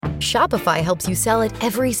Shopify helps you sell at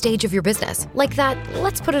every stage of your business. Like that,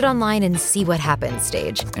 let's put it online and see what happens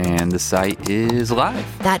stage. And the site is live.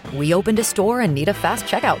 That we opened a store and need a fast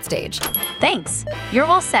checkout stage. Thanks. You're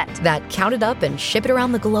all set. That count it up and ship it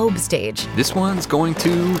around the globe stage. This one's going to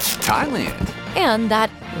Thailand. And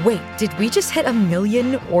that, wait, did we just hit 1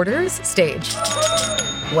 million orders stage?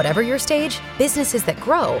 Whatever your stage, businesses that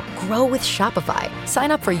grow with Shopify.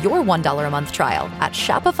 Sign up for your $1 a month trial at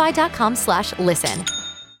shopify.com/listen.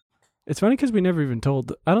 It's funny because we never even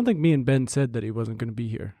told. I don't think me and Ben said that he wasn't going to be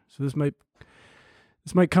here. So this might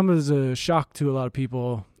come as a shock to a lot of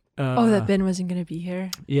people. That Ben wasn't going to be here.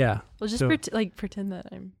 Yeah. Well, just pretend that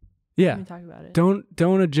I'm. Yeah. Let me talk about it.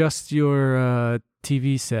 Don't adjust your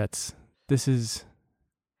TV sets. This is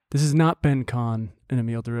not Ben Kahn and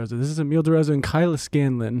Emil DeRosa. This is Emil DeRosa and Kyla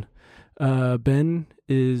Scanlon. Ben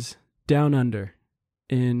is down under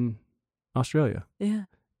in Australia. Yeah.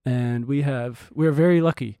 And we're very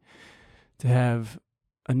lucky to have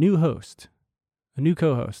a new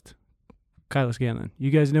co-host, Kyla Scanlon. You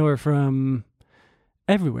guys know her from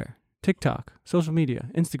everywhere. TikTok, social media,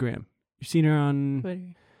 Instagram. You've seen her on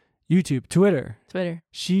Twitter. YouTube, Twitter.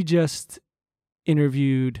 She just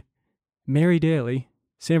interviewed Mary Daly,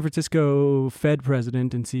 San Francisco Fed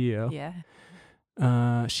president and CEO. Yeah.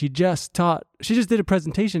 She just did a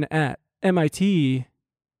presentation at MIT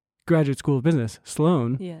Graduate School of Business,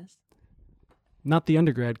 Sloan. Yes. Not the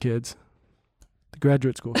undergrad kids, the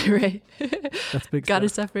graduate school. Right. That's big Gotta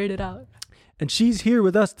stuff. separate it out. And she's here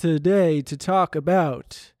with us today to talk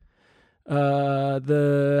about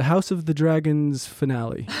the House of the Dragons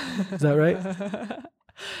finale. Is that right?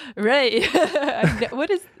 Right.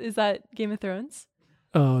 What is that Game of Thrones?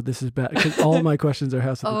 Oh, this is bad because all my questions are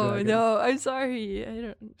House of the Dragons. Oh no, I'm sorry. I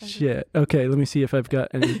don't. Shit. Okay, let me see if I've got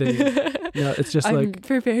anything. No, it's just I'm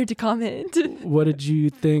prepared to comment. What did you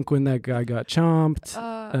think when that guy got chomped?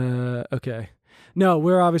 Okay. No,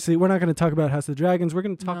 we're not going to talk about House of the Dragons. We're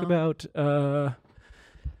going to talk about the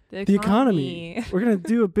economy. We're going to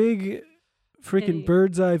do a big freaking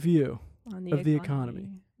bird's eye view of the economy.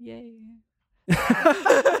 Yay.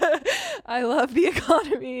 I love the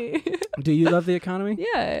economy. Do you love the economy?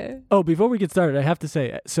 Yeah. Oh, before we get started, I have to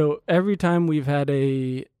say, so every time we've had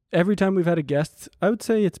a guest, I would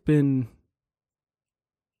say it's been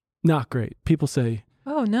not great. People say,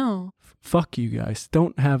 "Oh no, fuck you guys,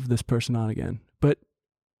 don't have this person on again." But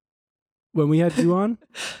when we had you on,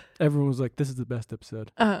 everyone was like, "This is the best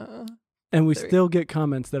episode." And we still get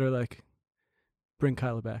comments that are like, "Bring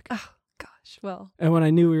Kyla back." Oh gosh, well. And when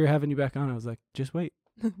I knew we were having you back on, I was like, "Just wait."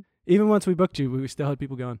 Even once we booked you, we still had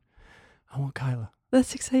people going, "I want Kyla."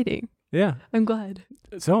 That's exciting. Yeah, I'm glad.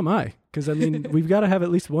 So am I, because I mean, we've got to have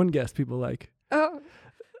at least one guest people like. Oh.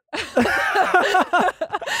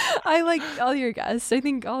 I like all your guests. I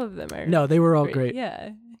think all of them are. No, they were all great.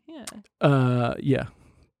 Yeah. Yeah.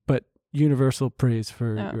 But universal praise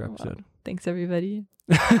for your episode. Well, thanks, everybody.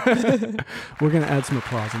 We're gonna add some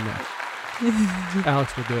applause in there.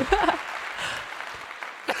 Alex will do it.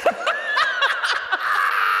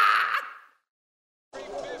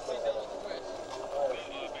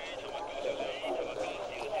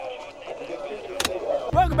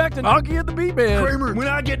 Welcome back to Honky and the Beat Man. Kramer, when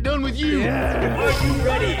I get done with you, are you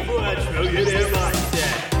ready for a trillionaire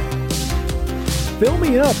mindset? Fill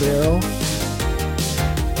me up, Arrow.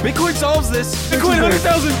 Bitcoin solves this. Bitcoin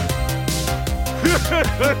 100,000.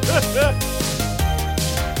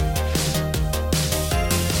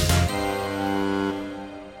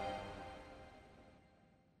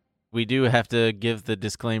 We do have to give the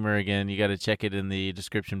disclaimer again. You got to check it in the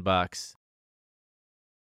description box.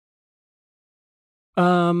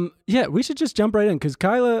 Yeah, we should just jump right in because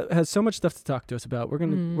Kyla has so much stuff to talk to us about. We're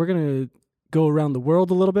gonna go around the world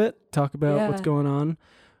a little bit, talk about what's going on.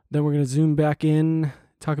 Then we're gonna zoom back in,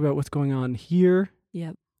 talk about what's going on here.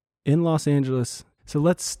 Yep. In Los Angeles. So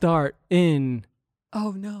let's start in.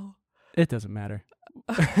 Oh no. It doesn't matter.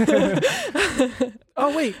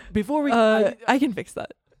 Oh wait, before we, I can fix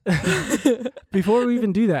that. Before we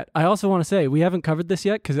even do that, I also want to say we haven't covered this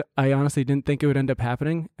yet because I honestly didn't think it would end up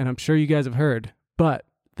happening, and I'm sure you guys have heard. But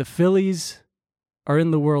the Phillies are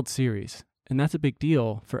in the World Series, and that's a big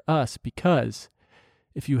deal for us because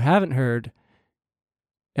if you haven't heard,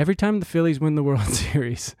 every time the Phillies win the World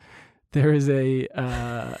Series, there is a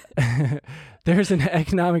there's an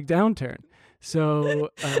economic downturn. So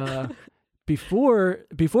before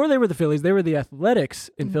they were the Phillies, they were the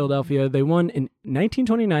Athletics in Philadelphia. They won in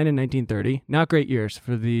 1929 and 1930. Not great years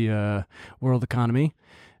for the world economy.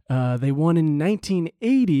 They won in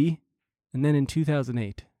 1980 and then in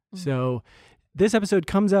 2008. So this episode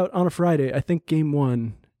comes out on a Friday. I think game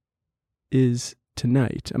one is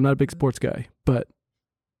tonight. I'm not a big sports guy, but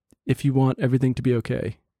if you want everything to be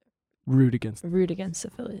okay, root against them. Root against the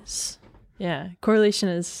Phillies. Yeah. Correlation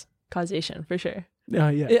is causation for sure. Yeah.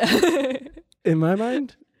 Yeah. In my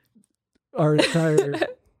mind, our entire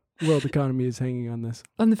world economy is hanging on this.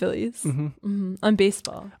 On the Phillies. On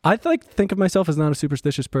baseball. I think of myself as not a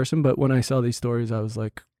superstitious person, but when I saw these stories, I was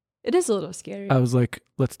like,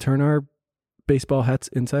 let's turn our baseball hats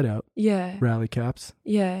inside out. Yeah. Rally caps.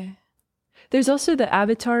 Yeah. There's also the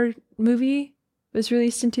Avatar movie was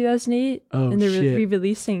released in 2008. Oh, and they're shit.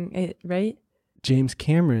 re-releasing it, right? James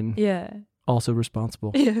Cameron. Yeah. Also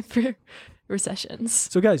responsible. Yeah, for recessions.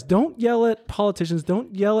 So guys, don't yell at politicians.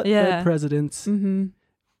 Don't yell at Fed presidents. Mm-hmm.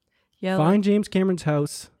 Yeah. Find James Cameron's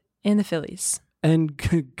house. And the Phillies. And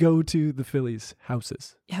go to the Phillies'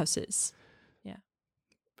 houses. Yeah.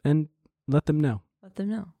 And let them know. Let them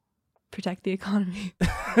know. Protect the economy.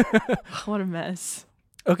 What a mess.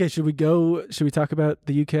 Okay, should we talk about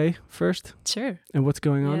the UK first? Sure. And what's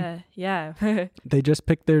going on? Yeah. They just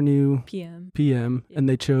picked their new PM. and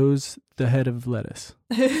they chose the head of lettuce.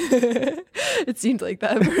 It seemed like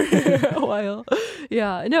that for a while.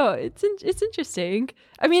 Yeah, no, it's interesting.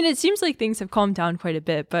 I mean, it seems like things have calmed down quite a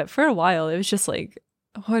bit, but for a while it was just like,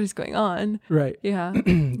 what is going on? Right. Yeah.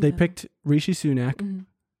 They picked Rishi Sunak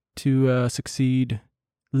to succeed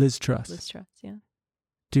Liz Truss. Yeah.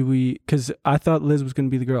 Because I thought Liz was going to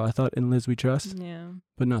be the girl. I thought in Liz we trust. Yeah.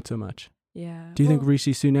 But not so much. Yeah. Do you think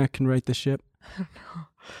Rishi Sunak can right the ship? I don't know.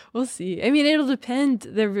 We'll see. I mean, it'll depend.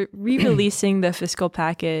 They're re-releasing the fiscal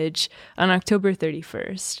package on October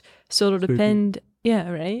 31st. So it'll depend. Yeah,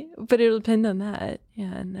 right? But it'll depend on that.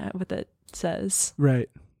 Yeah, and what that says. Right.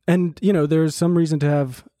 And, there's some reason to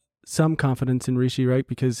have some confidence in Rishi, right?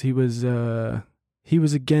 Because he was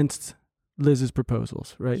against Liz's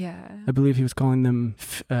proposals, right? Yeah. I believe he was calling them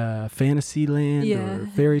Fantasyland or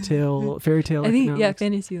fairy tale I think, economics.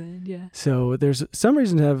 Fantasyland, yeah. So there's some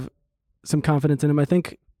reason to have some confidence in him. I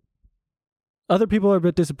think other people are a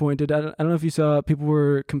bit disappointed. I don't know if you saw, people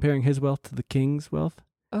were comparing his wealth to the king's wealth.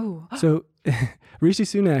 Oh. So Rishi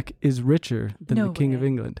Sunak is richer than the King of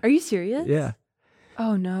England. Are you serious? Yeah.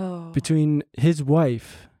 Oh, no. Between his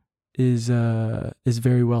wife is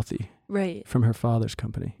very wealthy. Right. From her father's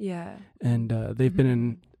company. Yeah. And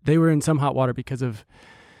they were in some hot water because of...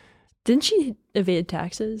 Didn't she evade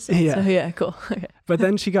taxes? Yeah. So, yeah, cool. Okay. But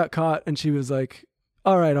then she got caught and she was like,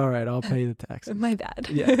 all right, I'll pay the taxes. My bad.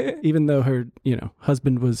 Yeah. Even though her,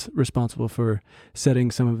 husband was responsible for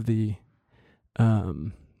setting some of the,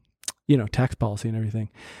 tax policy and everything.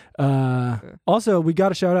 Also, we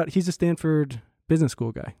got a shout out. He's a Stanford Business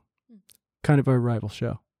School guy. Kind of our rival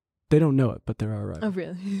show. They don't know it, but they're our rival. Oh,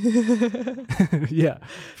 really? Yeah,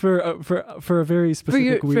 for a very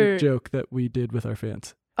specific weird joke that we did with our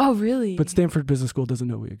fans. Oh, really? But Stanford Business School doesn't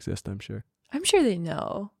know we exist, I'm sure. I'm sure they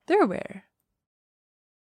know. They're aware.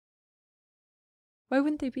 Why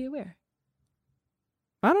wouldn't they be aware?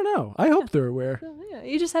 I don't know. I hope they're aware. So, yeah,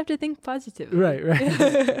 you just have to think positively.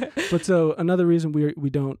 Right. But so another reason we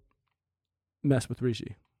don't mess with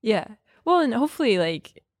Rishi. Yeah. Well, and hopefully,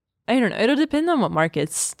 I don't know. It'll depend on what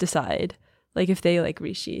markets decide. If they like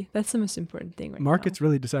Rishi. That's the most important thing right Markets now.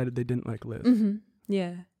 really decided they didn't like Liz. Mm-hmm.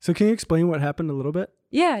 Yeah. So can you explain what happened a little bit?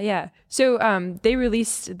 Yeah. So they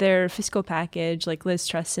released their fiscal package, like Liz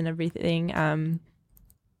Truss and everything.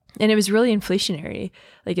 And it was really inflationary.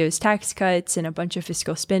 It was tax cuts and a bunch of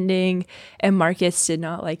fiscal spending, and markets did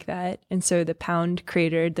not like that. And so the pound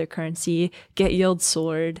cratered, their currency, get yield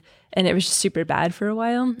soared, and it was just super bad for a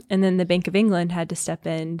while. And then the Bank of England had to step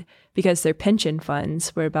in because their pension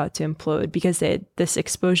funds were about to implode because they had this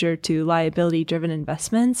exposure to liability-driven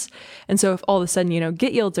investments. And so if all of a sudden,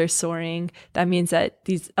 get yields are soaring, that means that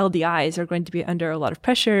these LDIs are going to be under a lot of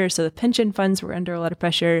pressure. So the pension funds were under a lot of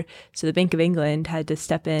pressure. So the Bank of England had to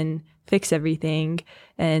step in, fix everything.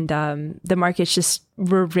 And the markets just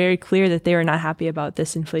were very clear that they were not happy about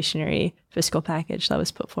this inflationary fiscal package that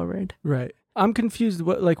was put forward. Right. I'm confused.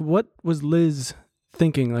 What was Liz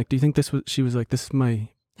thinking? Do you think she was like, this is my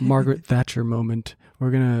Margaret Thatcher moment.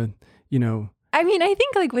 We're going to, I mean, I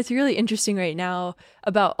think what's really interesting right now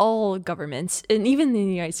about all governments, and even in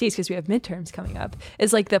the United States, because we have midterms coming up,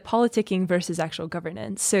 is the politicking versus actual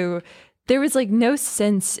governance. So there was no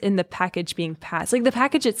sense in the package being passed. The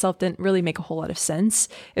package itself didn't really make a whole lot of sense.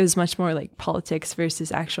 It was much more politics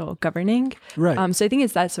versus actual governing. Right. So I think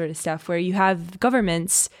it's that sort of stuff where you have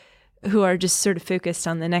governments who are just sort of focused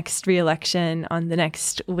on the next re-election, on the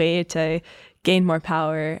next way to gain more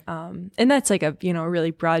power. And that's a really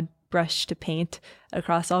broad brush to paint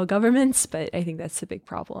across all governments, but I think that's the big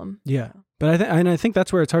problem. Yeah. But I think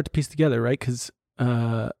that's where it's hard to piece together, right? Because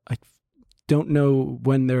I don't know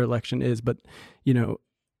when their election is, but,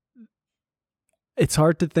 it's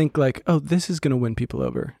hard to think like, oh, this is going to win people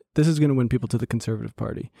over. This is going to win people to the Conservative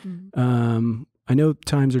Party. Mm-hmm. I know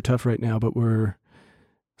times are tough right now, but we're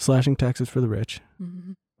slashing taxes for the rich.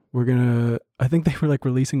 Mm-hmm. I think they were like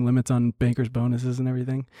releasing limits on bankers' bonuses and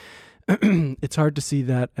everything. It's hard to see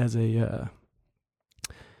that as a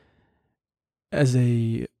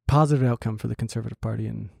positive outcome for the Conservative Party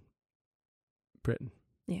in Britain.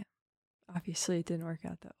 Yeah. Obviously, it didn't work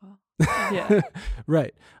out that well. Yeah.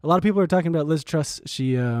 Right. A lot of people are talking about Liz Truss.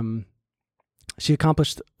 She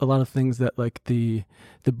accomplished a lot of things that like the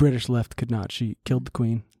British left could not. She killed the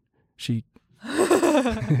Queen. She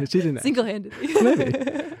didn't Single-handedly. maybe.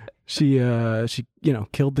 She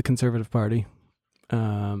killed the Conservative Party.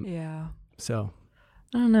 Yeah. So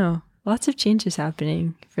I don't know. Lots of changes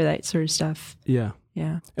happening for that sort of stuff. yeah.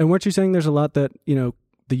 Yeah. And weren't you saying there's a lot that, the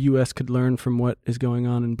U.S. could learn from what is going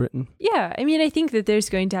on in Britain? Yeah. I mean, I think that there's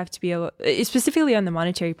going to have to be specifically on the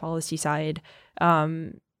monetary policy side,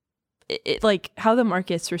 like how the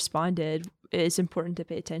markets responded is important to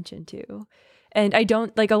pay attention to. And I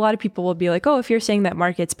don't like a lot of people will be like, oh, if you're saying that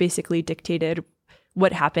markets basically dictated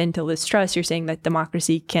what happened to Liz Truss, you're saying that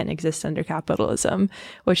democracy can't exist under capitalism,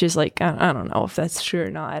 which is like, I don't know if that's true or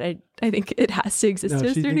not. I think it has to exist. No,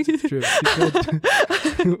 she thinks it's true.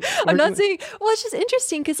 I'm not saying, well, it's just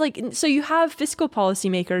interesting because so you have fiscal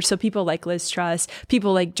policymakers, so people like Liz Truss,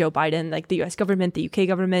 people like Joe Biden, like the US government, the UK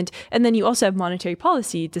government, and then you also have monetary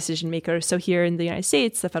policy decision makers. So here in the United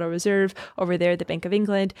States, the Federal Reserve, over there, the Bank of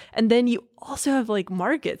England, and then you also have like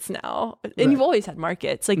markets now, and right. You've always had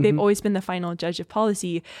markets, like they've always been the final judge of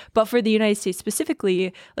policy. But for the United States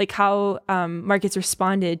specifically, like how markets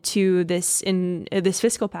responded to this in this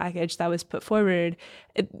fiscal package that was put forward,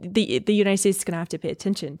 the United States is going to have to pay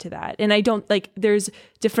attention to that. And I don't like there's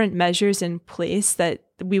different measures in place that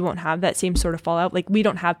we won't have that same sort of fallout. Like we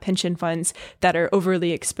don't have pension funds that are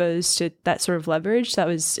overly exposed to that sort of leverage that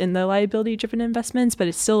was in the liability driven investments, but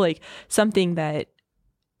it's still like something that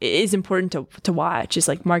is important to watch is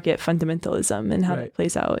like market fundamentalism and how that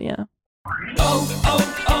plays out. Yeah.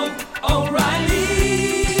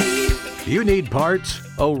 O'Reilly. You need parts?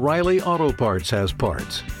 O'Reilly Auto Parts has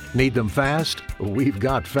parts. Need them fast? We've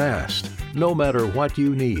got fast. No matter what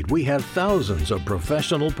you need, we have thousands of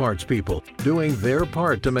professional parts people doing their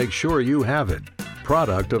part to make sure you have it.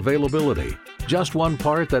 Product availability. Just one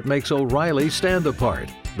part that makes O'Reilly stand apart.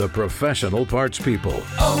 The professional parts people.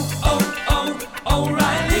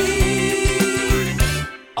 O'Reilly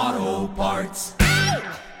Auto Parts.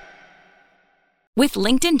 With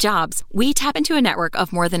LinkedIn Jobs, we tap into a network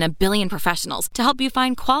of more than 1 billion professionals to help you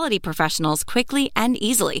find quality professionals quickly and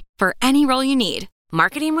easily for any role you need.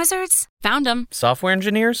 Marketing wizards? Found them. Software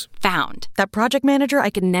engineers? Found. That project manager I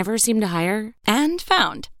could never seem to hire? And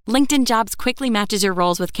found. LinkedIn Jobs quickly matches your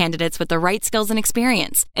roles with candidates with the right skills and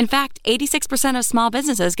experience. In fact, 86% of small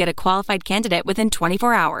businesses get a qualified candidate within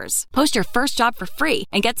 24 hours. Post your first job for free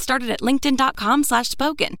and get started at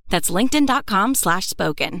linkedin.com/spoken. That's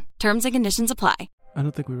linkedin.com/spoken. Terms and conditions apply. I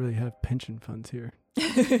don't think we really have pension funds here.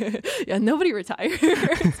 Yeah, nobody retires.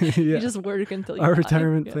 You just work until you Our die.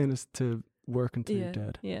 retirement plan is to work until you're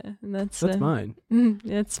dead. Yeah, and that's mine.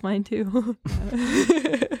 That's mine too.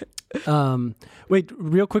 Wait,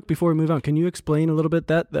 real quick before we move on, can you explain a little bit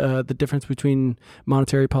that the difference between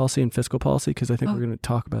monetary policy and fiscal policy? Because I think we're going to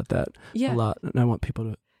talk about that a lot, and I want people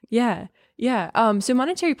to. Yeah. So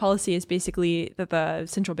monetary policy is basically the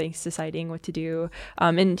central banks deciding what to do.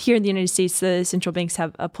 And here in the United States, the central banks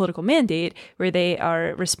have a political mandate where they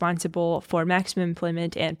are responsible for maximum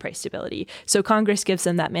employment and price stability. So Congress gives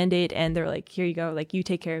them that mandate and they're like, here you go, like you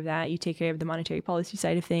take care of that. You take care of the monetary policy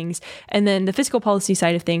side of things. And then the fiscal policy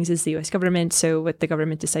side of things is the US government. So what the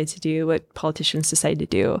government decides to do, what politicians decide to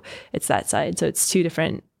do, it's that side. So it's two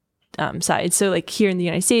different sides. So like here in the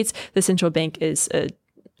United States, the central bank is a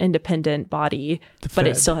independent body, but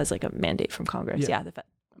it still has like a mandate from Congress. Yeah, the Fed.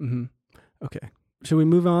 Mm-hmm. Okay. Should we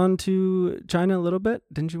move on to China a little bit?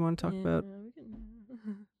 Didn't you want to talk about?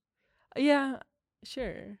 Yeah,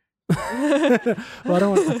 sure. Well, I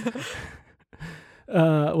don't want.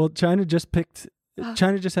 Well, China just picked.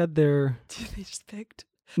 China just had their. They just picked.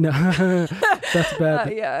 No, that's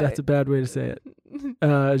bad. That's a bad way to say it.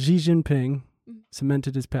 Xi Jinping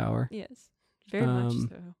cemented his power. Yes, very much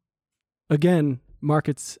so. Again,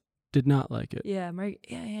 markets did not like it. Yeah,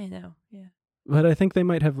 I know. Yeah. But I think they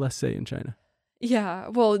might have less say in China. Yeah,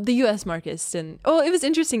 well, the U.S. markets didn't. Oh, it was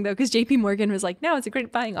interesting, though, because J.P. Morgan was like, now it's a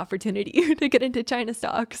great buying opportunity to get into China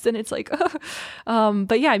stocks. And it's like,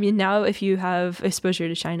 but yeah, I mean, now if you have exposure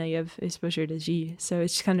to China, you have exposure to Xi. So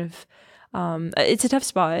it's kind of, it's a tough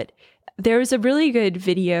spot. There was a really good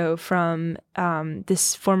video from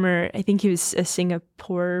this former, I think he was a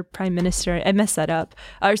Singapore prime minister. I messed that up.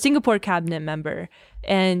 Or Singapore cabinet member.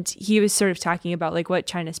 And he was sort of talking about like what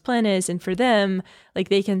China's plan is. And for them, like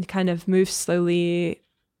they can kind of move slowly.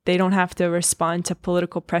 They don't have to respond to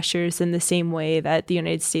political pressures in the same way that the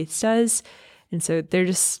United States does. And so they're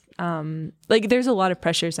just like there's a lot of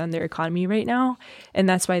pressures on their economy right now. And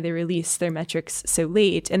that's why they released their metrics so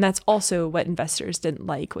late. And that's also what investors didn't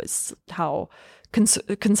like was how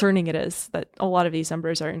concerning it is that a lot of these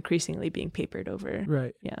numbers are increasingly being papered over.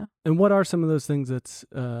 Right. Yeah. And what are some of those things that's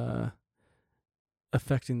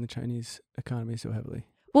affecting the Chinese economy so heavily?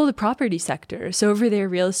 Well, the property sector. So over there,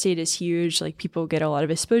 real estate is huge. Like people get a lot of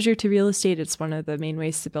exposure to real estate. It's one of the main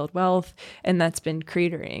ways to build wealth, and that's been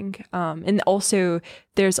cratering. And also,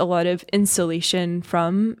 there's a lot of insulation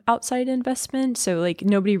from outside investment. So like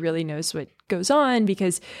nobody really knows what goes on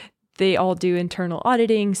because they all do internal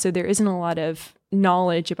auditing. So there isn't a lot of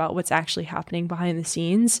knowledge about what's actually happening behind the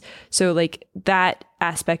scenes. So like that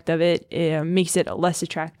aspect of it makes it less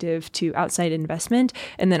attractive to outside investment.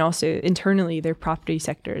 And then also internally, their property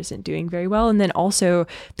sector isn't doing very well. And then also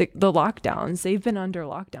the lockdowns, they've been under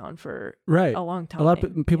lockdown for a long time. A lot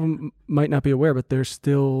of people might not be aware, but they're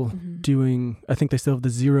still doing, I think they still have the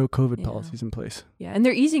zero COVID policies in place. Yeah. And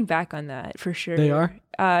they're easing back on that for sure. They are?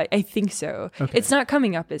 I think so. Okay. It's not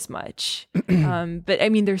coming up as much. But I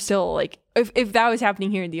mean, they're still like, if that was happening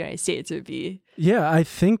here in the United States, it would be. Yeah, I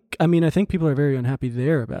think people are very unhappy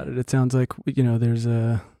there about it. It sounds like, there's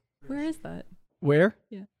a. Where is that? Where?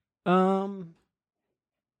 Yeah. Come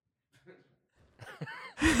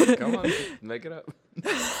on, make it up.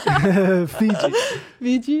 Fiji.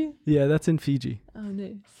 Fiji? Yeah, that's in Fiji. Oh,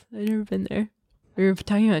 nice. I've never been there. We were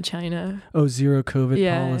talking about China. Oh, zero COVID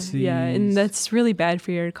policies. Yeah, and that's really bad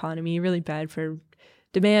for your economy, really bad for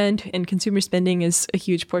demand, and consumer spending is a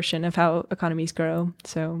huge portion of how economies grow.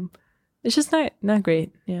 So it's just not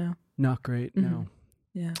great. Yeah. Not great, no.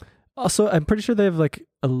 Yeah. Also, I'm pretty sure they have like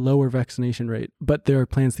a lower vaccination rate, but there are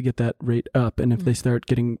plans to get that rate up. And if they start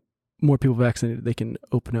getting more people vaccinated, they can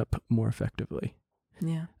open up more effectively.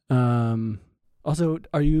 Yeah. Also,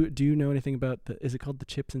 do you know anything about is it called the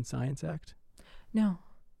CHIPS and Science Act? No.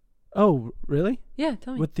 Oh, really? Yeah,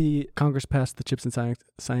 tell me. With the Congress passed the CHIPS and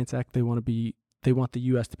Science Act, they want the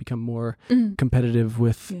U.S. to become more competitive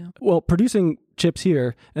with, producing chips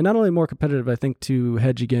here, and not only more competitive, I think, to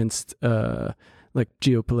hedge against like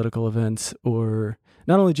geopolitical events, or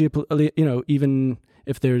not only even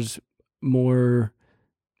if there's more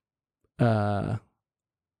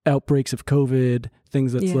outbreaks of COVID,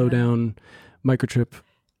 things that slow down microchip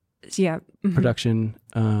production.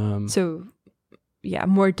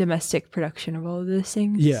 More domestic production of all of those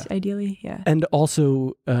things, ideally. Yeah. And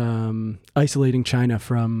also isolating China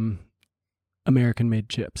from American-made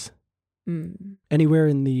chips. Anywhere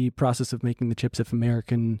in the process of making the chips, if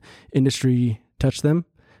American industry touch them,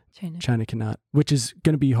 China cannot, which is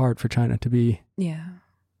going to be hard for China to be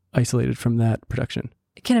isolated from that production.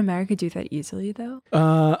 Can America do that easily, though?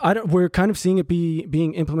 We're kind of seeing it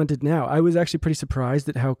being implemented now. I was actually pretty surprised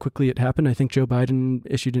at how quickly it happened. I think Joe Biden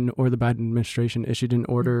the Biden administration issued an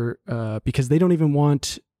order because they don't even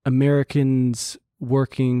want Americans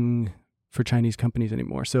working for Chinese companies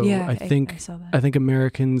anymore. So I think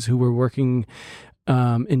Americans who were working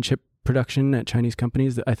in chip production at Chinese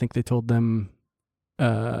companies, I think they told them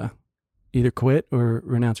either quit or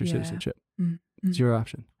renounce your citizenship. Zero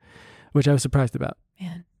option, which I was surprised about.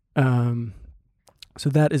 Man. So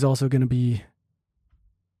that is also going to be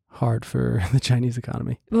hard for the Chinese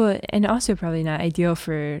economy. Well, and also probably not ideal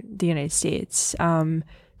for the United States,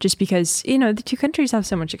 just because, the two countries have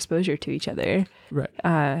so much exposure to each other.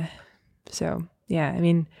 Right. So, yeah, I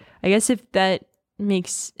mean, I guess if that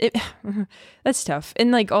makes it, that's tough.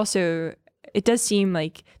 And like also, it does seem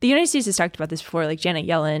like the United States has talked about this before, like Janet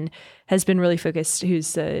Yellen has been really focused,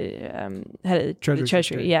 who's the head of the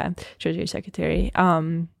Treasury. Treasury Secretary.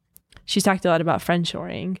 She's talked a lot about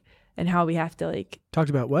friendshoring and how we have to Talked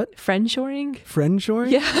about what? Friendshoring?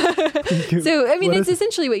 Friendshoring? Yeah. So, I mean, it's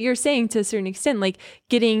essentially what you're saying to a certain extent, like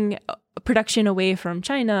getting production away from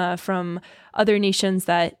China, from other nations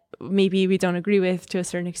that maybe we don't agree with to a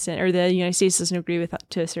certain extent, or the United States doesn't agree with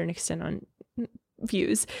to a certain extent on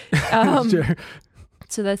views. Sure.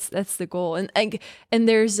 So that's the goal, and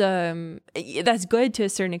there's that's good to a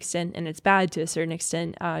certain extent, and it's bad to a certain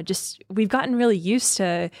extent. Just we've gotten really used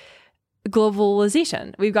to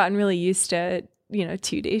globalization. We've gotten really used to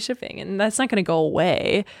 2-day shipping, and that's not going to go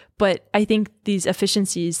away. But I think these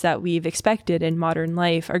efficiencies that we've expected in modern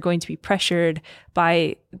life are going to be pressured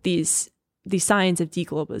by these signs of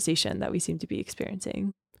deglobalization that we seem to be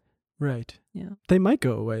experiencing. Right. Yeah. They might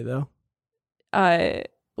go away though.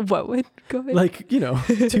 What would go ahead? Like,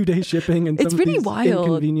 2-day shipping and It's some pretty of these wild.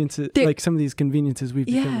 inconveniences, like some of these conveniences we've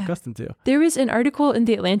become accustomed to. There was an article in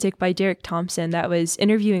The Atlantic by Derek Thompson that was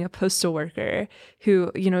interviewing a postal worker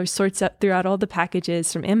who, sorts up throughout all the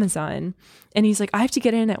packages from Amazon. And he's like, I have to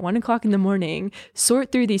get in at 1:00 in the morning,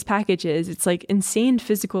 sort through these packages. It's like insane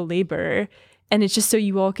physical labor. And it's just so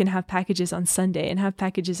you all can have packages on Sunday and have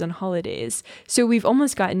packages on holidays. So we've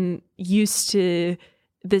almost gotten used to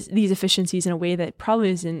these efficiencies in a way that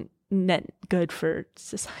probably isn't net good for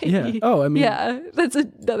society. Yeah. Oh, I mean, yeah, that's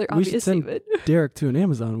another we should obvious send statement. Derek to an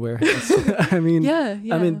Amazon warehouse. I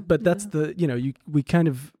mean, but that's we kind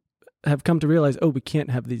of have come to realize, we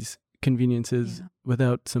can't have these conveniences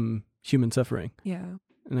without some human suffering. Yeah.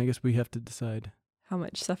 And I guess we have to decide how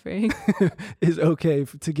much suffering is okay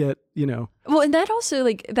to get, Well, and that also,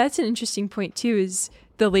 that's an interesting point too, is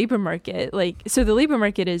the labor market. So the labor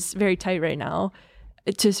market is very tight right now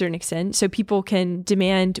to a certain extent. So people can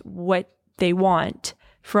demand what they want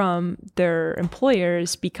from their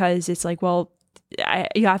employers because it's like, well,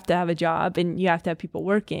 you have to have a job and you have to have people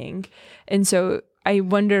working. And so I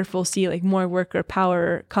wonder if we'll see more worker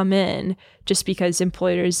power come in just because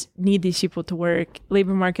employers need these people to work.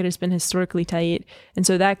 Labor market has been historically tight. And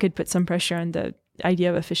so that could put some pressure on the idea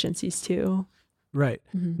of efficiencies too. Right.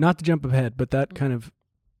 Mm-hmm. Not to jump ahead, but that kind of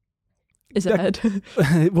is ahead.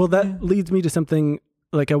 Well, that leads me to something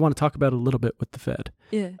I want to talk about a little bit with the Fed.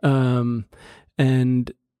 Yeah.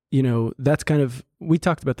 And that's kind of, we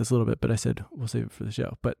talked about this a little bit, but I said we'll save it for the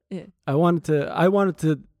show. But I wanted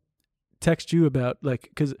to text you about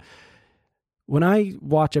because when I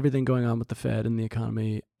watch everything going on with the Fed and the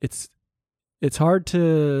economy, it's hard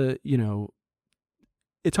to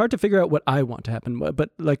it's hard to figure out what I want to happen. But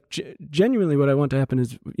genuinely, what I want to happen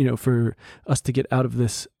is for us to get out of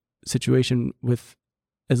this situation with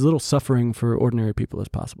as little suffering for ordinary people as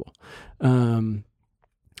possible.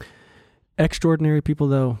 Extraordinary people,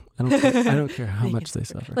 though, I don't care how much they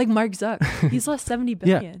suffer. Like Mark Zuck, he's lost $70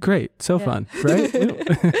 billion. Yeah, great, so fun, right?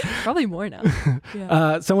 Probably more now.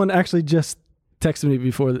 Yeah. Someone actually just texted me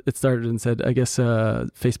before it started and said, "I guess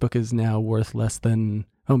Facebook is now worth less than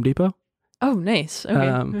Home Depot." Oh, nice.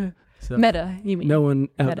 Okay. So Meta, you mean? No one.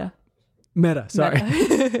 Meta. Sorry.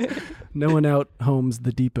 Meta. No one out homes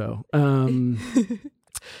the depot.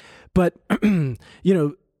 But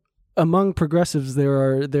among progressives,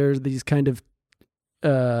 there are these kind of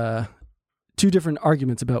two different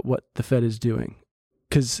arguments about what the Fed is doing,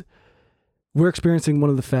 because we're experiencing one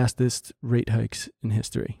of the fastest rate hikes in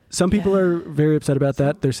history. Some people are very upset about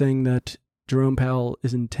that. They're saying that Jerome Powell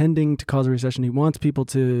is intending to cause a recession. He wants people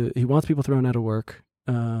thrown out of work.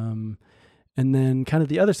 And then kind of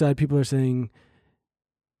the other side, people are saying,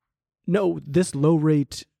 no, this low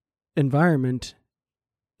rate environment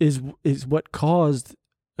is what caused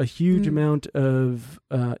a huge amount of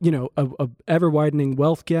a ever widening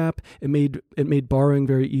wealth gap. It made borrowing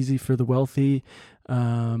very easy for the wealthy.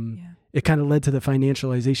 It kind of led to the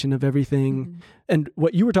financialization of everything. Mm-hmm. And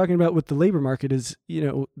what you were talking about with the labor market is,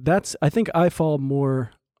 I think I fall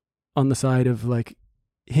more on the side of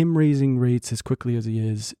him raising rates as quickly as he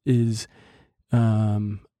is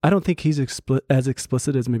I don't think he's as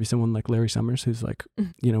explicit as maybe someone like Larry Summers, who's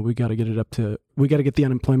we got to get the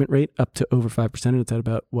unemployment rate up to over 5%. And it's at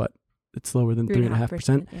about it's lower than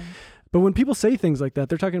 3.5%. Yeah. But when people say things like that,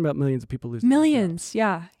 they're talking about millions of people losing millions.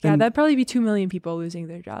 Yeah. And that'd probably be 2 million people losing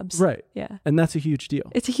their jobs. Right. Yeah. And that's a huge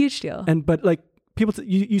deal. It's a huge deal. And, but people,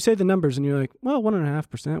 you say the numbers and you're like, well,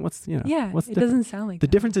 1.5%, what's it doesn't sound like the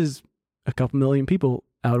difference is a couple million people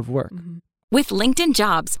out of work. Mm-hmm. With LinkedIn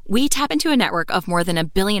Jobs, we tap into a network of more than 1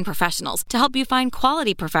 billion professionals to help you find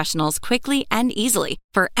quality professionals quickly and easily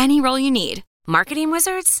for any role you need. Marketing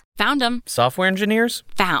wizards? Found them. Software engineers?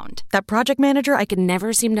 Found. That project manager I could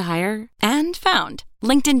never seem to hire? And found.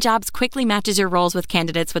 LinkedIn Jobs quickly matches your roles with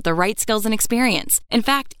candidates with the right skills and experience. In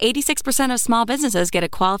fact, 86% of small businesses get a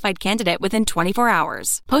qualified candidate within 24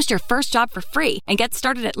 hours. Post your first job for free and get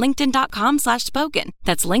started at linkedin.com/spoken.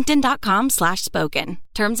 That's linkedin.com/spoken.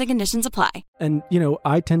 Terms and conditions apply. And,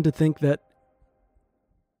 I tend to think that,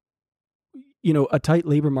 a tight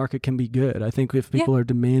labor market can be good. I think if people are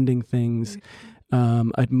demanding things,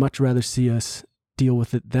 I'd much rather see us deal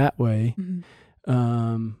with it that way.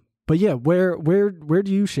 Mm-hmm. But yeah, where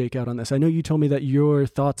do you shake out on this? I know you told me that your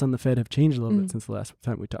thoughts on the Fed have changed a little bit since the last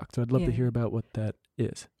time we talked. So I'd love to hear about what that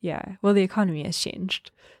is. Yeah. Well, the economy has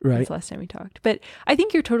changed since the last time we talked. But I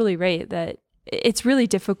think you're totally right that it's really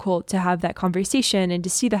difficult to have that conversation and to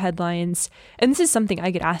see the headlines. And this is something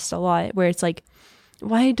I get asked a lot, where it's like,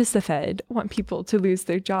 why does the Fed want people to lose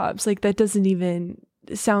their jobs? That doesn't even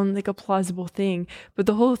sound like a plausible thing. But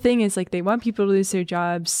the whole thing is like they want people to lose their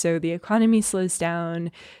jobs, so the economy slows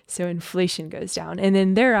down, so inflation goes down. And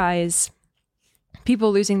in their eyes,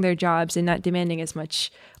 people losing their jobs and not demanding as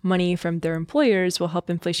much money from their employers will help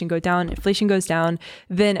inflation go down. Inflation goes down,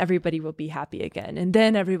 then everybody will be happy again. And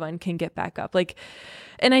then everyone can get back up. Like,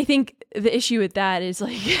 and I think the issue with that is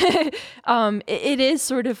like, it is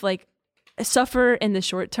sort of like suffer in the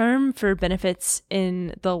short term for benefits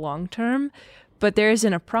in the long term. But there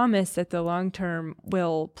isn't a promise that the long term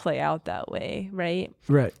will play out that way, right?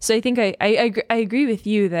 Right. So I think I agree with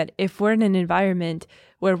you that if we're in an environment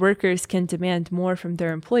where workers can demand more from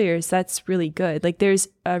their employers, that's really good. Like there's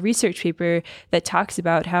a research paper that talks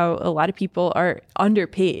about how a lot of people are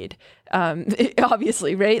underpaid,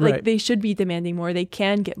 obviously, right? Like they should be demanding more. They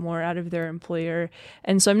can get more out of their employer.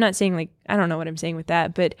 And so I'm not saying like, I don't know what I'm saying with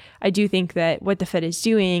that, but I do think that what the Fed is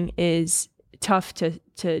doing is tough to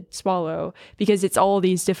swallow because it's all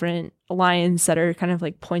these different lines that are kind of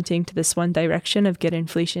like pointing to this one direction of get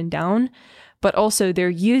inflation down. But also they're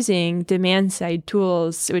using demand side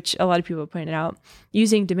tools, which a lot of people pointed out,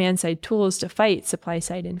 using demand side tools to fight supply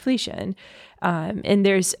side inflation. And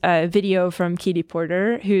there's a video from Katie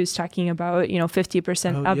Porter who's talking about,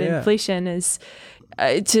 50% of inflation is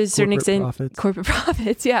to a certain extent corporate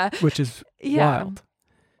profits. Yeah. Which is wild.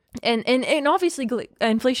 And obviously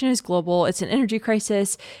inflation is global. It's an energy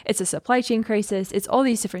crisis. It's a supply chain crisis. It's all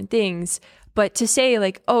these different things. But to say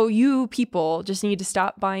like, oh, you people just need to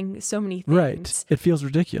stop buying so many things. Right. It feels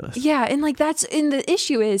ridiculous. Yeah. And like the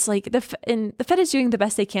issue is like the Fed is doing the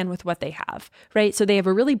best they can with what they have. Right. So they have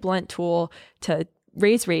a really blunt tool to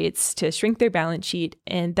raise rates, to shrink their balance sheet.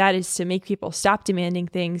 And that is to make people stop demanding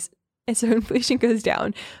things. And so inflation goes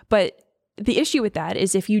down. But the issue with that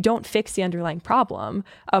is if you don't fix the underlying problem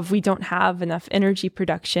of we don't have enough energy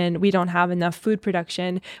production, we don't have enough food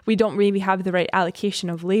production, we don't really have the right allocation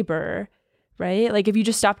of labor, right? Like if you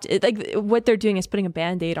just stopped, like what they're doing is putting a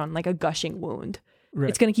Band-Aid on like a gushing wound. Right.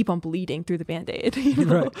 It's going to keep on bleeding through the Band-Aid,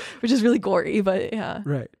 which is really gory, but yeah.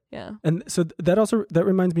 Right. Yeah. And so that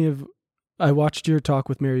reminds me of, I watched your talk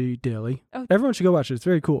with Mary Daly. Oh, everyone should go watch it. It's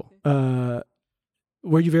very cool.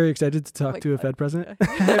 Were you very excited to talk to a Fed president?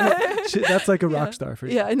 That's like a rock star for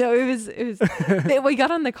you. Yeah, no, it was. We got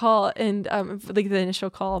on the call and like the initial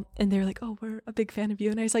call, and they were like, "Oh, we're a big fan of you,"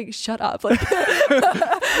 and I was like, "Shut up!" Like,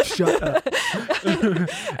 shut up.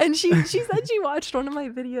 And she said she watched one of my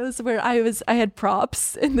videos where I had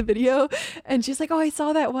props in the video, and she's like, "Oh, I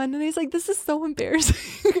saw that one," and I was like, "This is so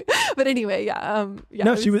embarrassing." But anyway,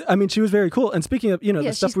 No, she was. I mean, she was very cool. And speaking of,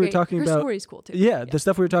 the stuff we were talking her about, her story's cool too. Yeah, the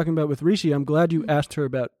stuff we were talking about with Rishi. I'm glad you asked her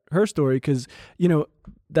about her story because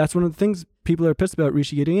that's one of the things people are pissed about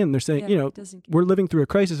Rishi getting in. They're saying, we're living through a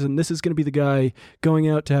crisis and this is going to be the guy going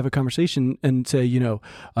out to have a conversation and say,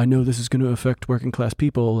 I know this is going to affect working class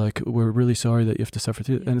people. Like, we're really sorry that you have to suffer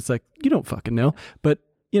through it. And it's like, you don't fucking know. But,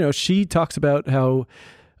 she talks about how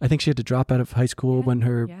I think she had to drop out of high school when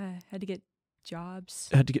her... Yeah, had to get jobs.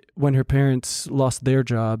 When her parents lost their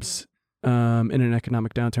jobs in an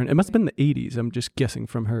economic downturn. It must have been the 80s. I'm just guessing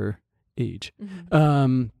from her age.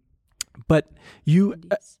 Mm-hmm. But you,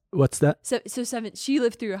 what's that? So she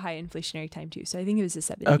lived through a high inflationary time too. So I think it was the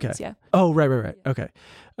 70s. Okay. Yeah. Oh, right. Yeah. Okay.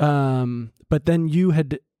 But then you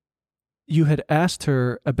had asked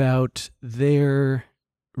her about their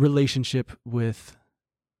relationship with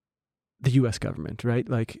the U.S. government, right?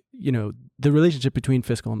 Like, the relationship between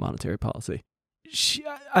fiscal and monetary policy.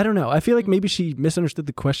 I don't know. I feel like maybe she misunderstood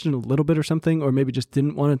the question a little bit or something, or maybe just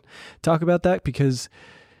didn't want to talk about that because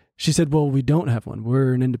she said, well, we don't have one.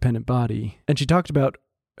 We're an independent body. And she talked about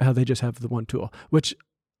how they just have the one tool, which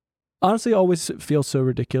honestly always feels so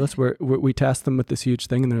ridiculous where we task them with this huge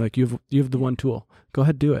thing and they're like, you have the one tool. Go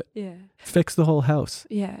ahead, do it. Yeah. Fix the whole house.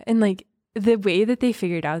 Yeah. And like the way that they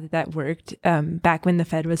figured out that worked back when the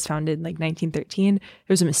Fed was founded in like 1913, it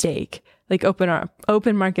was a mistake. Like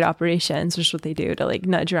open market operations, which is what they do to like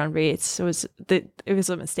nudge around rates. It was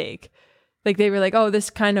a mistake. Like they were like, oh, this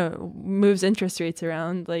kind of moves interest rates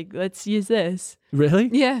around. Like, let's use this. Really?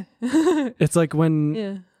 Yeah. It's like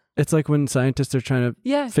when scientists are trying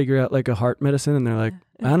to figure out like a heart medicine and they're like,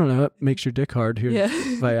 I don't know, it makes your dick hard. Here's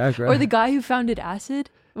Viagra. Or the guy who founded acid.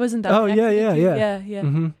 Wasn't that? Oh, yeah.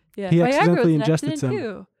 Mm-hmm. Yeah. He Viagra accidentally was an ingested some.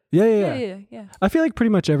 too. Yeah. I feel like pretty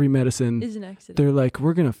much every medicine is an accident. They're like,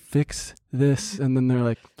 we're going to fix this. And then they're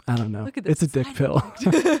like, I don't know. Look at this it's a dick pill.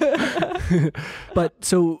 But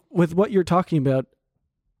so with what you're talking about,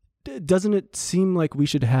 doesn't it seem like we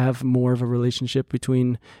should have more of a relationship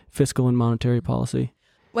between fiscal and monetary policy?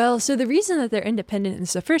 Well, so the reason that they're independent in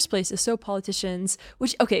the first place is so politicians,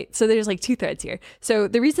 so there's like two threads here. So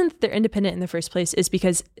the reason that they're independent in the first place is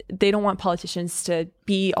because they don't want politicians to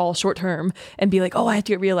be all short term and be like, oh, I have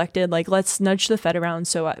to get reelected. Like, let's nudge the Fed around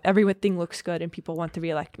so everything looks good and people want to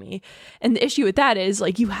reelect me. And the issue with that is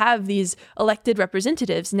like you have these elected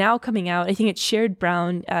representatives now coming out. I think it's Sherrod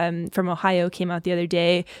Brown from Ohio came out the other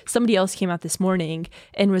day. Somebody else came out this morning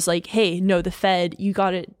and was like, hey, no, the Fed, you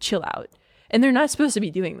got to chill out. And they're not supposed to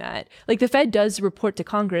be doing that. Like the Fed does report to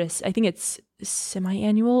Congress. I think it's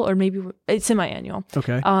semi-annual or maybe it's semi-annual.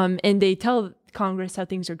 Okay. And they tell Congress how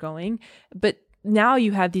things are going. But now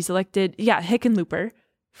you have these elected, Hickenlooper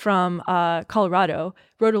from Colorado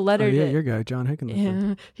wrote a letter to your guy, John Hickenlooper.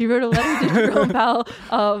 Yeah, he wrote a letter to Jerome Powell,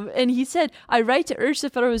 and he said, I write to urge the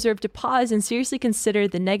Federal Reserve to pause and seriously consider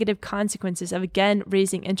the negative consequences of again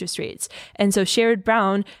raising interest rates. And so Sherrod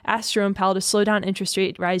Brown asked Jerome Powell to slow down interest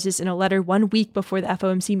rate rises in a letter 1 week before the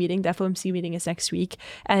FOMC meeting. The FOMC meeting is next week,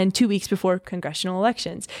 and 2 weeks before congressional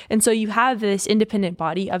elections. And so you have this independent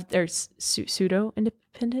body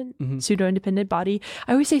pseudo-independent body.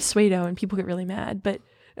 I always say pseudo and people get really mad, but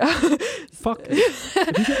fuck you.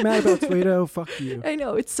 If you get mad about Suedo, fuck you. I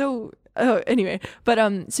know, it's so anyway, but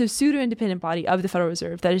so pseudo-independent body of the Federal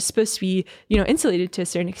Reserve that is supposed to be, insulated to a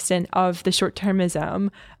certain extent of the short-termism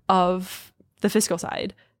of the fiscal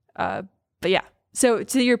side. But yeah, so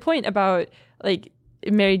to your point about like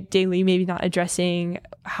Mary Daly maybe not addressing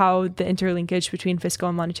how the interlinkage between fiscal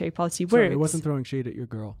and monetary policy works. Sorry, I wasn't throwing shade at your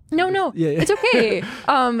girl. No, yeah. It's okay.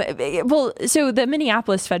 Well, so the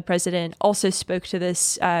Minneapolis Fed president also spoke to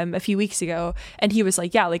this a few weeks ago, and he was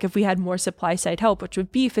like, if we had more supply side help, which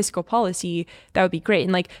would be fiscal policy, that would be great.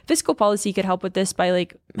 And like fiscal policy could help with this by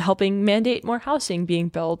like helping mandate more housing being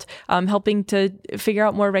built, helping to figure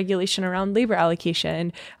out more regulation around labor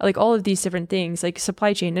allocation, like all of these different things, like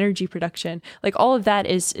supply chain, energy production, like all of that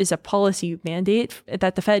is a policy mandate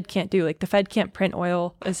that the Fed can't do. Like the Fed can't print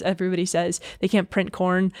oil, as everybody says. They can't print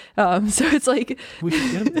corn. So it's like, we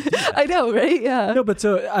should get them to do that. I know, right? Yeah. No, but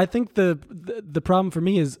so I think the problem for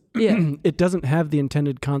me is it doesn't have the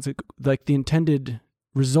intended the intended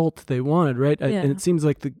result they wanted, right? And it seems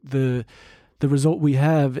like the result we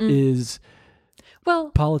have is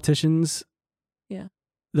politicians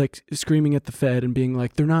like screaming at the Fed and being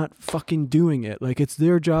like, they're not fucking doing it. Like it's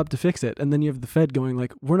their job to fix it. And then you have the Fed going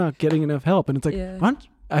like, we're not getting enough help. And it's like, what?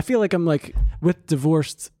 I feel like I'm like with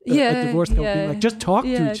divorced couple being like, just talk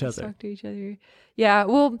to each other. Talk to each other. Yeah.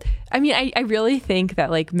 Well, I mean, I really think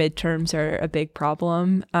that like midterms are a big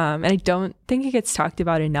problem. And I don't think it gets talked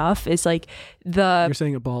about enough is like You're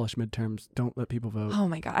saying abolish midterms. Don't let people vote. Oh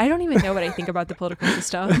my God. I don't even know what I think about the political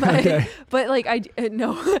system. But like, I don't think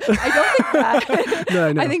that. No,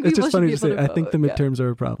 I know. I think it's just funny to say. vote. I think the midterms are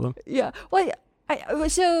a problem. Yeah. Well,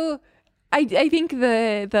 I think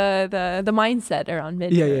the mindset around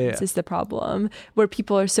midterms is the problem, where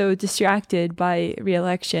people are so distracted by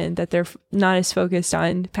re-election that they're not as focused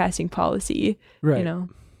on passing policy. Right.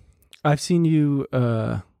 I've seen you.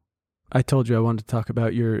 I told you I wanted to talk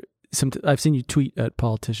about I've seen you tweet at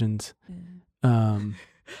politicians.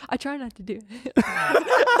 I try not to do it because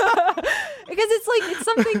it's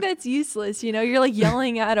something that's useless. You're like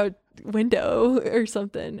yelling at a window or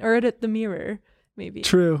something, or at the mirror, maybe.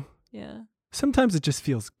 True. Yeah. Sometimes it just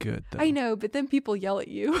feels good, though. I know, but then people yell at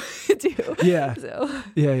you too. Yeah. So.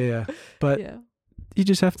 Yeah. But you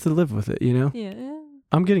just have to live with it, Yeah.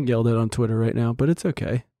 I'm getting yelled at on Twitter right now, but it's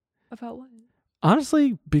okay. About what?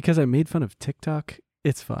 Honestly, because I made fun of TikTok,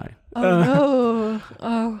 it's fine. Oh no!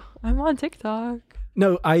 Oh, I'm on TikTok.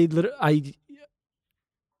 No, I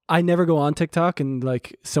never go on TikTok, and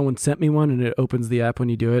like someone sent me one, and it opens the app when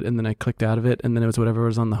you do it, and then I clicked out of it, and then it was whatever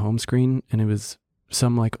was on the home screen, and it was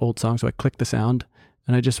some like old song, so I clicked the sound,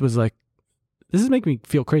 and I just was like, this is making me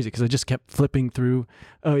feel crazy because I just kept flipping through.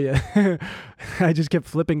 Oh yeah, I just kept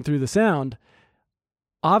flipping through the sound.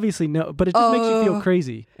 Obviously no, but it just makes you feel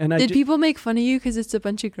crazy. And did people make fun of you because it's a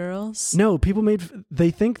bunch of girls? No, people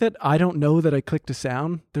they think that I don't know that I clicked a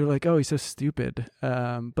sound. They're like, oh, he's so stupid.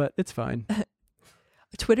 But it's fine.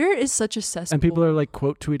 Twitter is such a cesspool. And people are like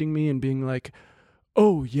quote tweeting me and being like,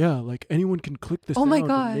 oh yeah, like anyone can click this. Oh my God,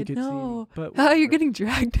 God, make it no! But You're getting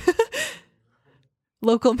dragged.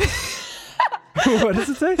 Local man. What does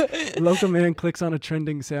it say? Local man clicks on a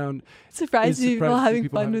trending sound. Surprised people having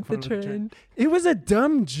fun with the trend. It was a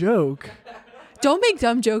dumb joke. Don't make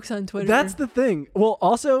dumb jokes on Twitter. That's the thing. Well,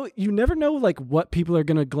 also, you never know like what people are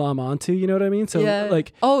gonna glom onto. You know what I mean? So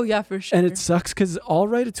like, oh yeah, for sure. And it sucks because I'll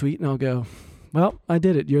write a tweet and I'll go, well, I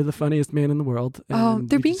did it. You're the funniest man in the world. And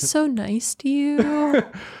they're being so nice to you.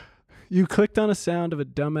 You clicked on a sound of a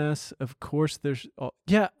dumbass. Of course, there's. Oh,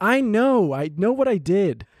 yeah, I know what I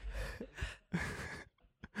did.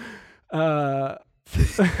 I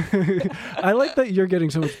like that you're getting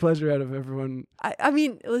so much pleasure out of everyone. I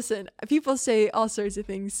mean, listen, people say all sorts of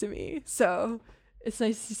things to me, so it's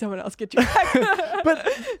nice to see someone else get you back. But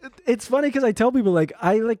it's funny because I tell people, like,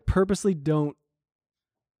 I like purposely don't.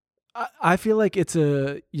 I feel like it's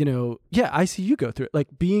a, I see you go through it. Like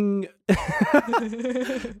being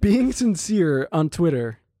sincere on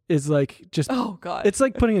Twitter is like just, oh God, it's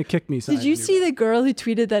like putting a kick me sign. Did you see the girl who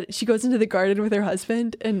tweeted that she goes into the garden with her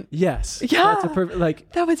husband? And yes, yeah, that's a perfect, like,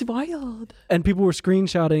 that was wild. And people were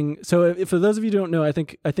screenshotting. So if, for those of you who don't know, I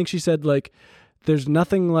think she said, like, there's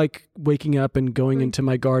nothing like waking up and going into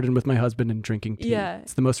my garden with my husband and drinking tea. Yeah.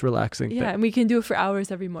 It's the most relaxing thing. Yeah, and we can do it for hours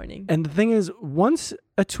every morning. And the thing is, once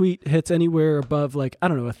a tweet hits anywhere above, like, I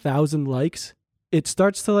don't know, 1,000 likes, it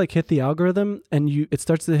starts to like hit the algorithm, and it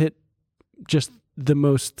starts to hit just the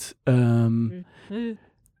most,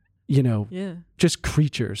 just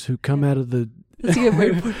creatures who come out of the. That's a good way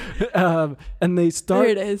to put it. And they start. There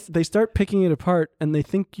it is. They start picking it apart, and they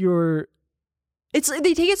think you're. It's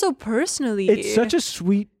they take it so personally. It's such a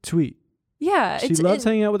sweet tweet. Yeah. She loves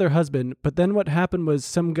hanging out with her husband, but then what happened was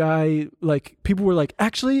some guy, like, people were like,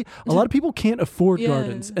 actually, a lot of people can't afford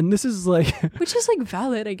gardens, and this is like, which is like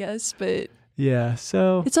valid, I guess, but yeah.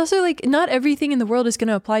 So it's also like not everything in the world is going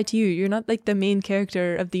to apply to you. You're not like the main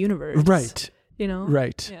character of the universe, right?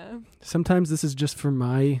 Right. Yeah. Sometimes this is just for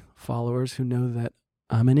my followers who know that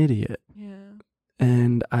I'm an idiot. Yeah.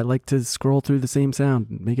 And I like to scroll through the same sound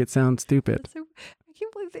and make it sound stupid. So, I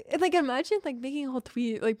can't believe it. Like, imagine like making a whole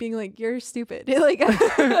tweet, like being like, "You're stupid." Like,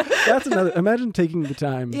 that's another. Imagine taking the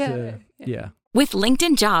time to. With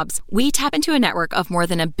LinkedIn Jobs, we tap into a network of more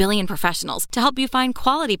than 1 billion professionals to help you find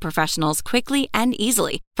quality professionals quickly and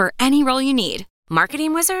easily for any role you need.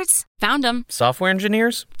 Marketing wizards? Found them. Software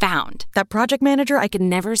engineers? Found. That project manager I could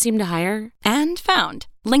never seem to hire? And found.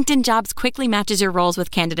 LinkedIn Jobs quickly matches your roles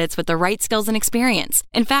with candidates with the right skills and experience.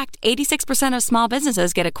 In fact, 86% of small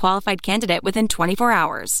businesses get a qualified candidate within 24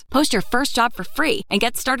 hours. Post your first job for free and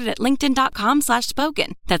get started at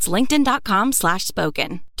linkedin.com/spoken. That's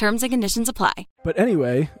linkedin.com/spoken. Terms and conditions apply. But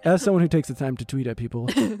anyway, as someone who takes the time to tweet at people.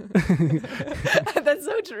 That's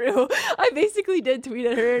so true. I basically did tweet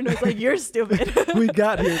at her and was like, "You're stupid." We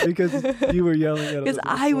got here because you were yelling at us. Because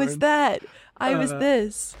I was that. I was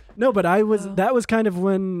this. No, but I was. That was kind of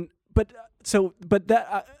when. But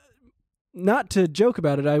that. Not to joke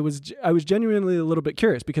about it, I was genuinely a little bit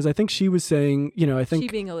curious because I think she was saying, I think she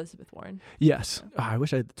being Elizabeth Warren. Yes, I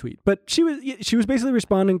wish I had the tweet, but she was basically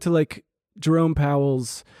responding to like Jerome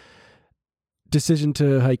Powell's decision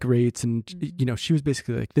to hike rates, and she was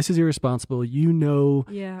basically like, "This is irresponsible."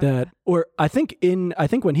 That, or I think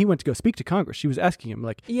when he went to go speak to Congress, she was asking him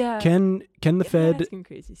like, "Can the Fed asking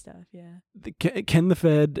crazy stuff? Can the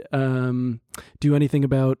Fed do anything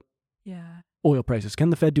about oil prices?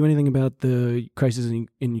 Can the Fed do anything about the crisis in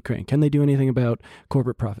Ukraine? Can they do anything about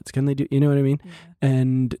corporate profits? Can they do, you know what I mean?" Yeah.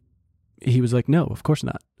 And he was like, "No, of course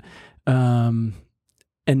not."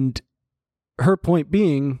 And her point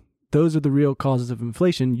being, those are the real causes of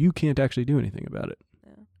inflation. You can't actually do anything about it.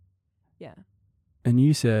 Yeah. And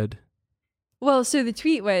you said... Well, so the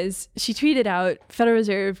tweet was, she tweeted out, Federal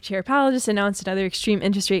Reserve Chair Powell just announced another extreme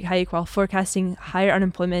interest rate hike while forecasting higher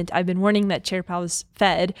unemployment. I've been warning that Chair Powell's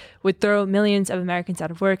Fed would throw millions of Americans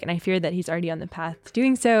out of work, and I fear that he's already on the path to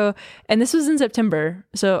doing so. And this was in September,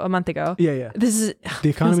 so a month ago. Yeah. This is the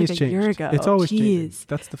economy's like changed. A year ago. It's always changing.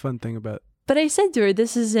 That's the fun thing about it. But I said to her,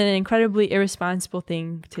 this is an incredibly irresponsible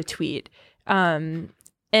thing to tweet.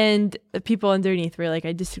 And the people underneath were like,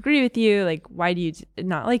 "I disagree with you. Like, why do you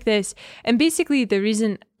not like this?" And basically the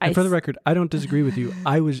reason and for the record, I don't disagree with you.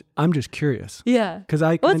 I'm just curious. Yeah. Because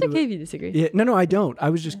well, it's okay if you disagree. Yeah. No, I don't. I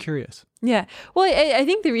was just curious. Yeah. Well, I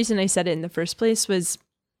think the reason I said it in the first place was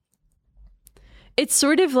it's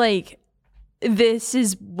sort of like, this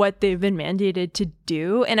is what they've been mandated to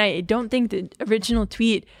do. And I don't think the original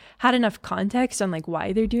tweet had enough context on like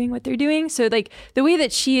why they're doing what they're doing. So like the way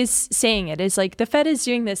that she is saying it is like, the Fed is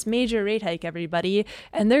doing this major rate hike, everybody,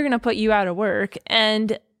 and they're going to put you out of work.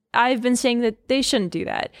 And I've been saying that they shouldn't do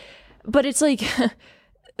that. But it's like,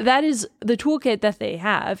 that is the toolkit that they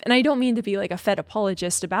have. And I don't mean to be like a Fed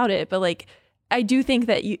apologist about it, but like, I do think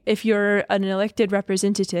that if you're an elected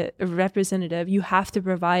representative, you have to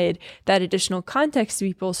provide that additional context to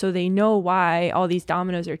people so they know why all these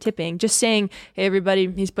dominoes are tipping. Just saying, "Hey, everybody,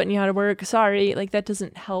 he's putting you out of work. Sorry," like that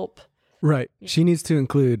doesn't help. Right. Yeah. She needs to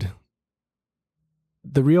include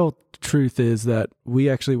the real truth is that we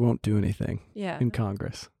actually won't do anything in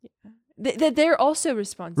Congress. Yeah. That they're also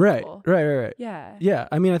responsible. Right. Yeah. Yeah,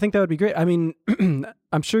 I mean, I think that would be great. I mean,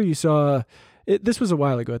 I'm sure you saw this was a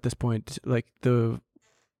while ago at this point. Like Joe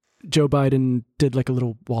Biden did like a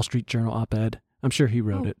little Wall Street Journal op-ed. I'm sure he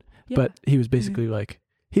wrote it, yeah. but he was basically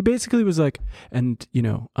he basically was like, and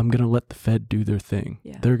I'm gonna let the Fed do their thing.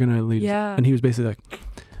 Yeah. They're gonna lead. Yeah. And he was basically like,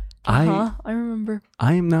 I remember.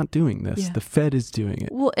 I am not doing this. Yeah. The Fed is doing it.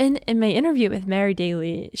 Well, in my interview with Mary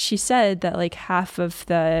Daly, she said that like half of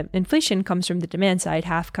the inflation comes from the demand side,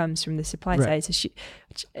 half comes from the supply Right. side.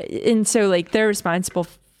 So like they're responsible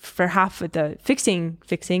for half of the fixing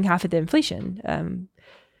half of the inflation.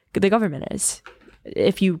 The government is,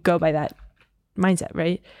 if you go by that mindset,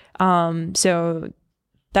 right? So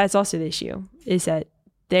that's also the issue, is that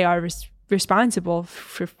they are responsible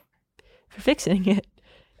for fixing it.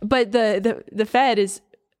 But the Fed is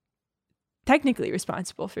technically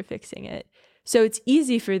responsible for fixing it. So it's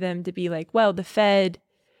easy for them to be like, well, the Fed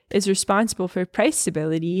is responsible for price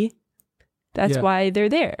stability. That's why they're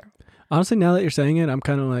there. Honestly, now that you're saying it, I'm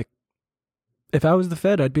kind of like, if I was the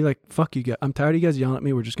Fed, I'd be like, fuck you guys. I'm tired of you guys yelling at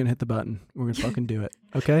me. We're just going to hit the button. We're going to fucking do it.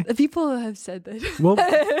 Okay? People have said that.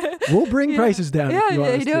 We'll bring prices down if you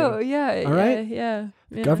want us to. Yeah. All right? Yeah.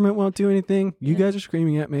 The government won't do anything. You guys are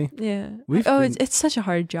screaming at me. Yeah. We've been- it's such a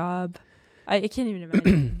hard job. I can't even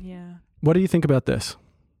imagine. Yeah. What do you think about this?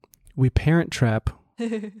 We parent trap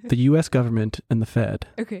the U.S. government and the Fed.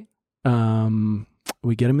 Okay.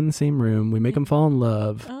 We get them in the same room. We make them fall in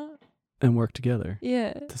love and work together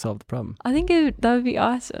to solve the problem. I think that would be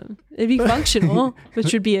awesome. It'd be functional,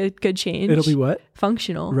 which would be a good change. It'll be what?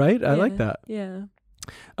 Functional. Right? I like that. Yeah.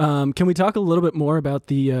 Can we talk a little bit more about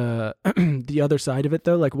the the other side of it,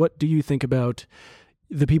 though? Like, what do you think about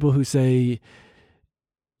the people who say,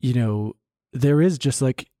 there is just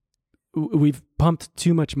like, we've pumped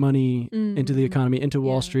too much money into the economy, into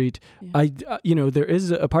Wall Street. Yeah. There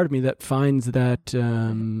is a part of me that finds that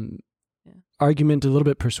argument a little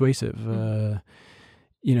bit persuasive. When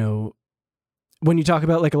you talk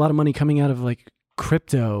about like a lot of money coming out of like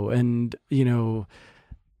crypto and,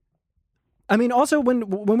 I mean, also when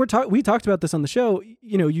we talked about this on the show,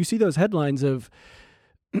 you see those headlines of,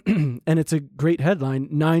 and it's a great headline,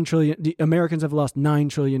 9 trillion, the Americans have lost $9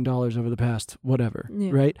 trillion over the past whatever,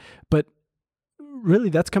 right? But really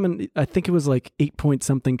that's coming, I think it was like 8 point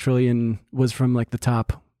something trillion was from like the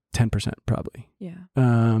top 10% probably. Yeah.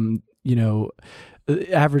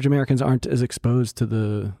 Average Americans aren't as exposed to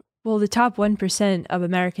the top 1% of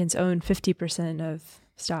Americans own 50% of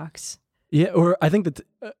stocks. Yeah, or I think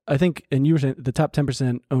and you were saying the top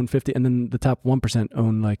 10% own 50, and then the top 1%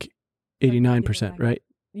 own like 89%, right?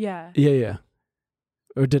 Yeah. Yeah.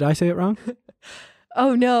 Or did I say it wrong?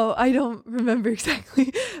 Oh no, I don't remember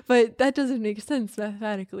exactly, but that doesn't make sense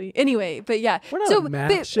mathematically. Anyway, but yeah. We're not a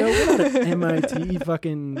math show. We're not an MIT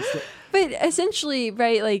fucking. But essentially,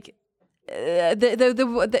 right? Like,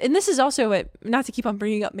 the and this is also what, not to keep on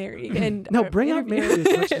bringing up Mary and no, bring up Mary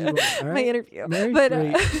as much as you want. All right? My interview, Mary's but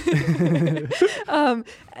great.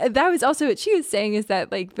 that was also what she was saying, is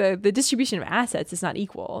that like the distribution of assets is not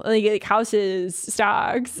equal, like houses,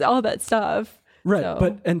 stocks, all that stuff. Right,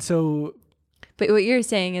 so. But what you're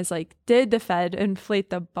saying is like, did the Fed inflate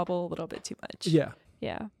the bubble a little bit too much? Yeah.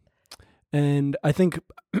 Yeah. And I think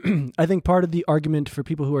part of the argument for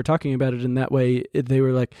people who are talking about it in that way, they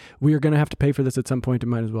were like, we are going to have to pay for this at some point. It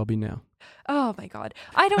might as well be now. Oh my God.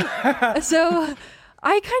 I don't. So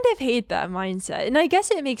I kind of hate that mindset. And I guess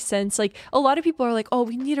it makes sense. Like, a lot of people are like, oh,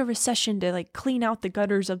 we need a recession to like clean out the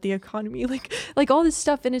gutters of the economy, like all this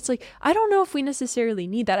stuff. And it's like, I don't know if we necessarily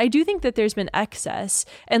need that. I do think that there's been excess,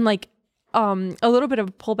 and like, a little bit of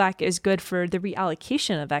a pullback is good for the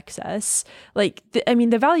reallocation of excess. Like,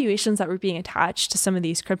 the valuations that were being attached to some of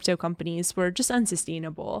these crypto companies were just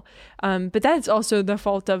unsustainable. But that's also the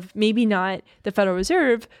fault of maybe not the Federal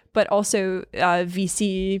Reserve, but also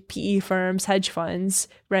VC, PE firms, hedge funds,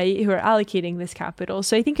 right, who are allocating this capital.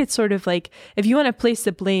 So I think it's sort of like, if you want to place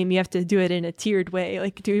the blame, you have to do it in a tiered way,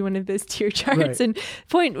 like do one of those tier charts and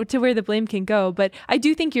point to where the blame can go. But I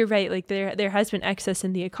do think you're right. Like, there has been excess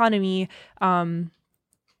in the economy. And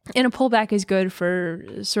a pullback is good for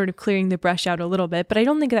sort of clearing the brush out a little bit, but I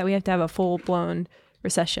don't think that we have to have a full-blown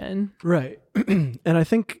recession. Right. And I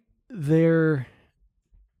think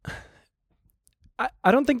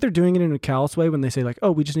I don't think they're doing it in a callous way when they say like,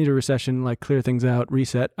 oh, we just need a recession, like clear things out,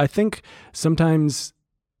 reset. I think sometimes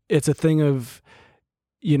it's a thing of,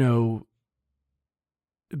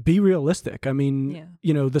 be realistic. I mean,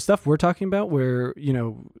 the stuff we're talking about where,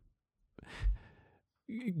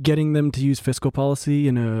 getting them to use fiscal policy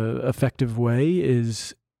in a effective way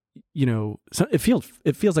is, it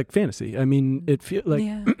feels like fantasy. I mean, it feels like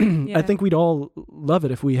I think we'd all love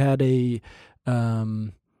it if we had a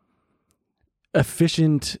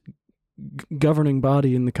efficient governing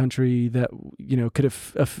body in the country that, you know, could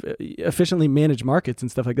efficiently manage markets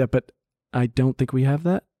and stuff like that. But I don't think we have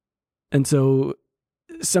that. And so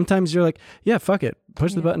sometimes you're like, yeah, fuck it.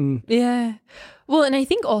 Push the button. Yeah. Well, and I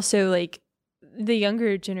think also like the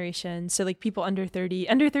younger generation, so like people under 30,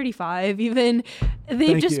 under 35 even,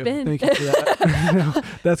 they've been. Thank you for that. No,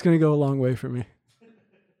 that's going to go a long way for me.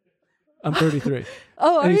 I'm 33.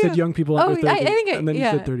 Oh, and you said young people under 30. I think and then you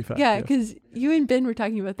said 35. Yeah, because you and Ben were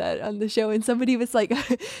talking about that on the show, and somebody was like,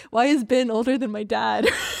 why is Ben older than my dad?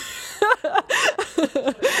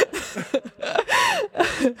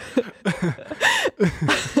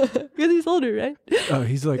 Because he's older, right? Oh,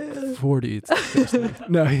 he's like 40. It's disgusting.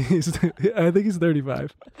 No, I think he's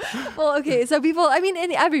 35. Well, okay, so people, I mean,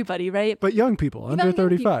 and everybody, right? But young people, under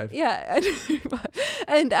 35. Yeah, under 35.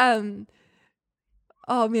 And,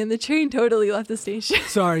 oh man, the train totally left the station.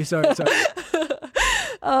 Sorry. So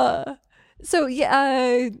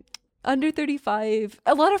yeah, under 35,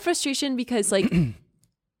 a lot of frustration because like,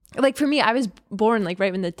 like for me, I was born like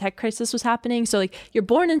right when the tech crisis was happening. So like you're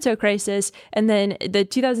born into a crisis, and then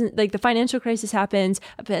the financial crisis happens,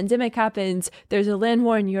 a pandemic happens, there's a land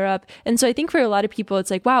war in Europe. And so I think for a lot of people,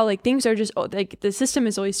 it's like, wow, like things are just like the system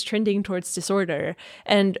is always trending towards disorder,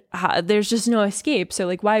 and there's just no escape. So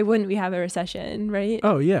like, why wouldn't we have a recession, right?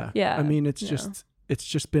 Oh yeah. Yeah. I mean, it's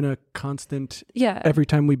just been a constant. Yeah. Every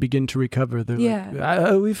time we begin to recover, they're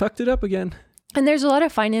like, we fucked it up again. And there's a lot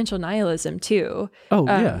of financial nihilism too. Oh,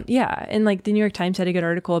 yeah. Yeah. And like the New York Times had a good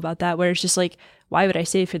article about that, where it's just like, why would I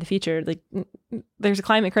save for the future? Like there's a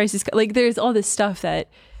climate crisis. Like there's all this stuff that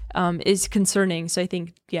is concerning. So I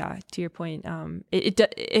think, yeah, to your point,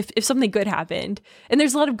 if something good happened, and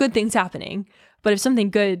there's a lot of good things happening, but if something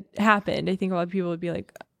good happened, I think a lot of people would be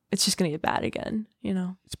like, it's just going to get bad again, you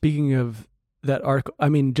know? Speaking of that article, I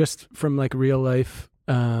mean, just from like real life,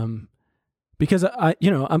 because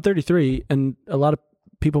I'm 33, and a lot of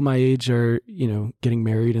people my age are, you know, getting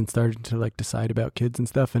married and starting to like decide about kids and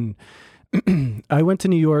stuff. And I went to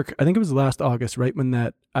New York, I think it was last August, right when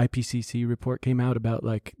that IPCC report came out about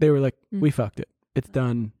like, they were like, we fucked it. It's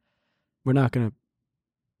done. We're not going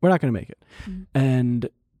to make it. And,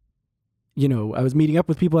 you know, I was meeting up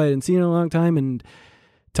with people I hadn't seen in a long time and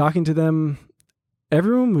talking to them.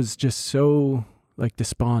 Everyone was just so like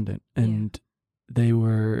despondent, and they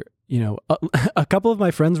were, you know, a couple of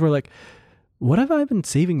my friends were like, what have I been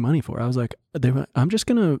saving money for? I was like, I'm just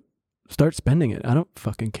going to start spending it. I don't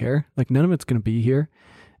fucking care. Like none of it's going to be here.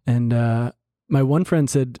 And my one friend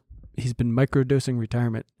said he's been microdosing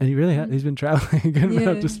retirement, and he really he's been traveling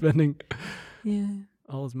about just spending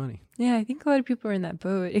all his money. Yeah, I think a lot of people are in that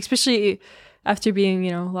boat, especially after being,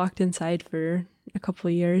 you know, locked inside for a couple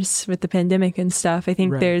of years with the pandemic and stuff. I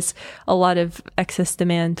think there's a lot of excess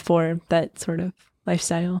demand for that sort of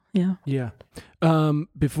lifestyle. Yeah.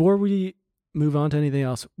 Before we move on to anything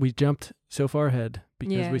else, we jumped so far ahead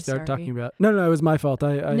because we started talking about. No, it was my fault.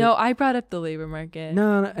 I brought up the labor market.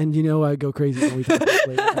 No, and you know I go crazy when we talk about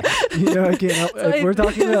labor. You know I can't help. If we're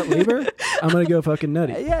talking about labor, I'm gonna go fucking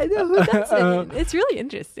nutty. Yeah, no, that's it. It's really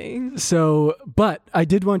interesting. So, but I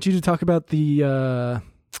did want you to talk about the.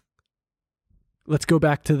 Let's go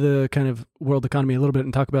back to the kind of world economy a little bit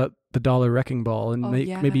and talk about the dollar wrecking ball, and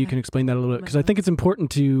maybe you can explain that a little bit, because I think it's important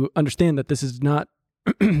to understand that this is not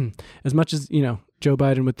as much as, you know, Joe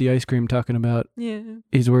Biden with the ice cream talking about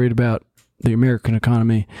he's worried about the American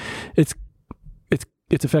economy. It's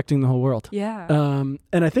affecting the whole world. Yeah.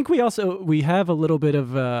 And I think we have a little bit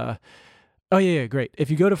of great. If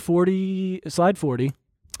you go to slide 40,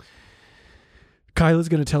 Kyla's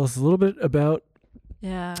going to tell us a little bit about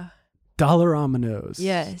Dollaramanos.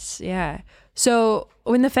 Yes, yeah. So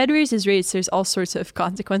when the Fed raises rates, there's all sorts of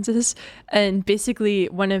consequences. And basically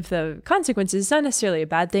one of the consequences, not necessarily a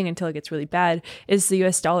bad thing until it gets really bad, is the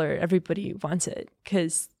US dollar. Everybody wants it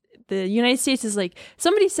because the United States is like,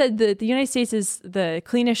 somebody said that the United States is the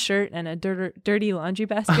cleanest shirt and a dirty laundry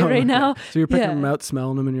basket right now. So you're picking them out,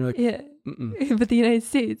 smelling them, and you're like, but the United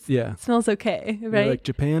States smells okay, right? You're like,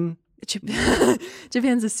 Japan?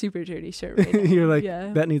 Japan's a super dirty shirt right now. You're like,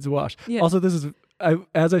 that needs a wash. Yeah. Also,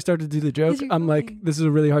 as I started to do the joke, I'm like, this is a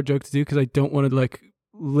really hard joke to do because I don't want to like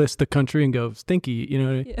list the country and go stinky, you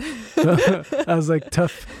know what I mean? I was like,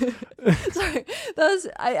 tough. Sorry,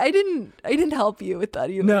 I didn't help you with that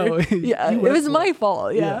either. No, it was my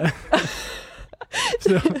fault. Yeah.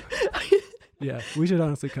 So, yeah, we should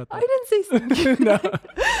honestly cut that. I didn't say stinky. No.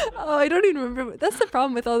 Oh, I don't even remember. That's the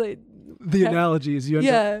problem with all the analogies. You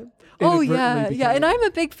Oh inadvertently yeah. And become- I'm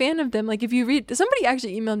a big fan of them. Like if you read, somebody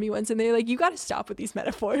actually emailed me once and they're like, you got to stop with these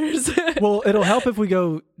metaphors. Well, it'll help if we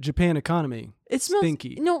go Japan economy. It smells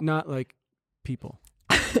Stinky. No. Not like people.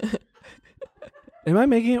 Am I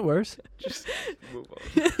making it worse? Just move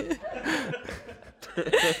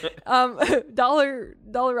dollar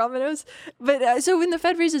ramenos. But so when the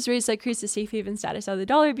Fed raises rates, that creates the safe haven status of the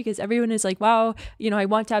dollar because everyone is like, wow, I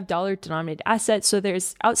want to have dollar denominated assets. So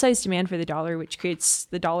there's outsized demand for the dollar, which creates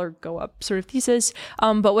the dollar go up sort of thesis.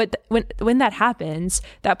 But when that happens,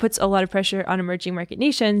 that puts a lot of pressure on emerging market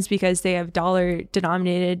nations because they have dollar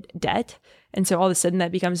denominated debt. And so all of a sudden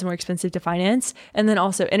that becomes more expensive to finance. And then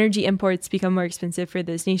also energy imports become more expensive for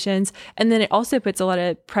those nations. And then it also puts a lot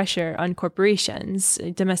of pressure on corporations,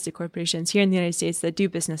 domestic corporations here in the United States that do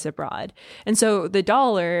business abroad. And so the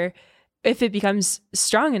dollar, if it becomes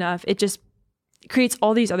strong enough, it just creates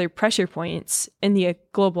all these other pressure points in the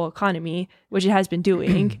global economy, which it has been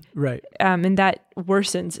doing. Right. And that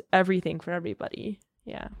worsens everything for everybody.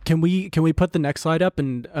 Yeah. Can we put the next slide up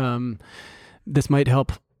and this might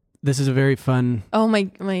help. This is a very fun. Oh, my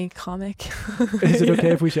comic. Is it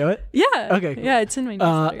okay if we show it? Yeah. Okay. Cool. Yeah, it's in my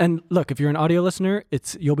newsletter. And look, if you're an audio listener,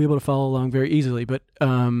 you'll be able to follow along very easily. But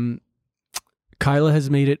Kyla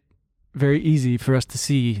has made it very easy for us to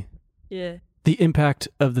see the impact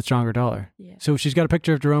of the stronger dollar. Yeah. So she's got a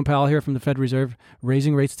picture of Jerome Powell here from the Fed Reserve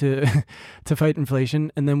raising rates to to fight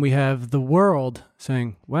inflation, and then we have the world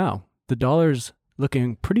saying, "Wow, the dollar's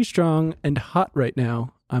looking pretty strong and hot right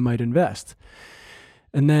now. I might invest."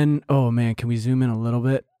 And then, oh man, can we zoom in a little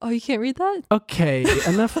bit? Oh, you can't read that? Okay,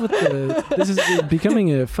 enough with this is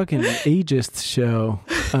becoming a fucking ageist show.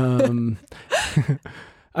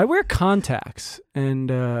 I wear contacts and,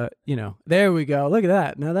 there we go. Look at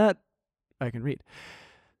that. Now that I can read.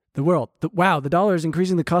 The world. Wow, the dollar is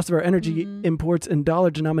increasing the cost of our energy imports and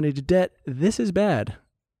dollar-denominated debt. This is bad.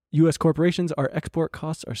 U.S. corporations, our export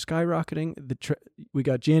costs are skyrocketing. We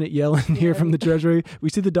got Janet Yellen here from the Treasury. We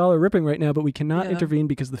see the dollar ripping right now, but we cannot intervene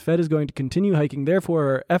because the Fed is going to continue hiking. Therefore,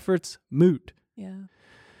 our efforts moot. Yeah.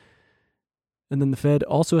 And then the Fed,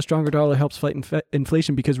 also a stronger dollar, helps fight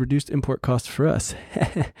inflation because reduced import costs for us.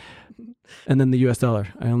 And then the U.S. dollar,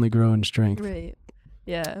 I only grow in strength. Right.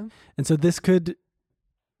 Yeah. And so this could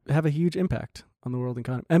have a huge impact on the world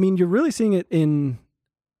economy. I mean, you're really seeing it in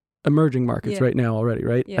emerging markets right now already,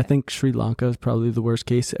 right? Yeah. I think Sri Lanka is probably the worst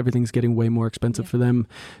case. Everything's getting way more expensive for them,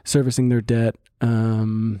 servicing their debt.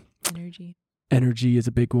 Energy is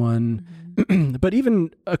a big one. Mm-hmm. But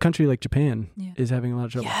even a country like Japan is having a lot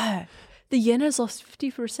of trouble. Yeah. The yen has lost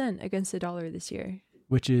 50% against the dollar this year.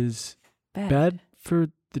 Which is bad for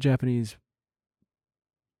the Japanese.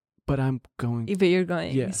 But I'm going. But you're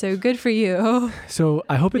going. Yeah. So good for you. So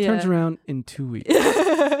I hope it turns around in 2 weeks.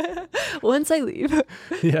 Once I leave.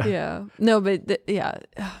 Yeah. Yeah. No, but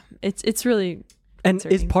it's really. And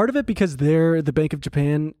concerning. is part of it because they're the Bank of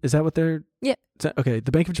Japan? Is that what they're? Yeah. Okay.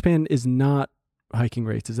 The Bank of Japan is not hiking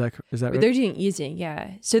rates. Is that right? They're doing easing.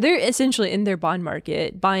 Yeah. So they're essentially in their bond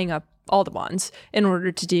market buying up all the bonds in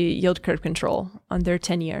order to do yield curve control on their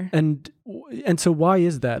 10-year. And so why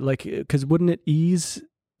is that? Like, because wouldn't it ease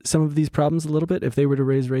some of these problems a little bit if they were to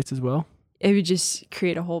raise rates as well? It would just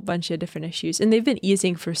create a whole bunch of different issues. And they've been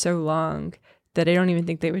easing for so long that I don't even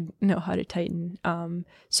think they would know how to tighten.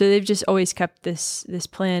 So they've just always kept this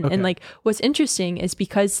plan. Okay. And like what's interesting is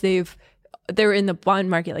because they're in the bond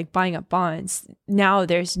market, like buying up bonds, now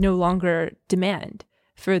there's no longer demand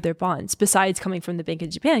for their bonds besides coming from the Bank of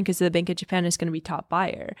Japan, because the Bank of Japan is going to be top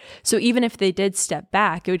buyer. So even if they did step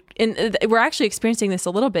back, and we're actually experiencing this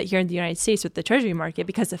a little bit here in the United States with the Treasury market,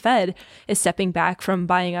 because the Fed is stepping back from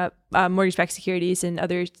buying up mortgage-backed securities and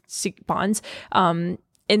other bonds. And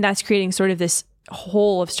that's creating sort of this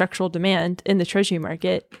hole of structural demand in the Treasury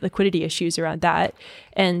market, liquidity issues around that.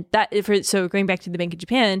 And so going back to the Bank of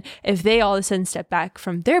Japan, if they all of a sudden step back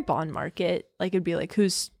from their bond market, like it'd be like,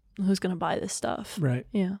 who's going to buy this stuff? Right.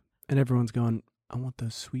 Yeah. And everyone's going, I want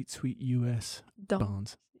those sweet, sweet U.S.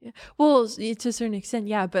 bonds. Yeah. Well, to a certain extent,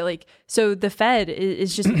 yeah. But like, so the Fed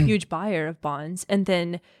is just a huge buyer of bonds. And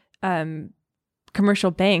then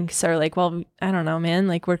commercial banks are like, well, I don't know, man.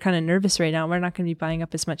 Like, we're kind of nervous right now. We're not going to be buying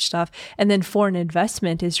up as much stuff. And then foreign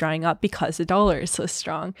investment is drying up because the dollar is so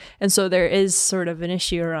strong. And so there is sort of an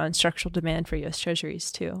issue around structural demand for U.S.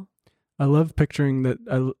 Treasuries too. I love picturing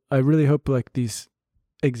that. I really hope like these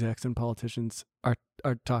execs and politicians are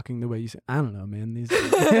talking the way you say. I don't know, man. These.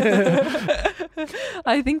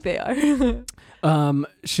 I think they are.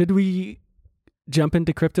 Should we jump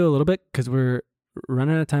into crypto a little bit because we're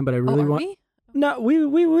running out of time? But I really want. We? No,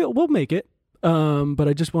 we'll make it. But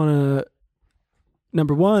I just want to.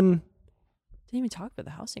 Number one, Didn't even talk about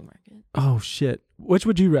the housing market. Oh shit. Which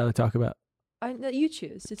would you rather talk about? You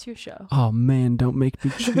choose. It's your show. Oh man, don't make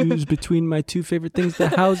me choose between my two favorite things: the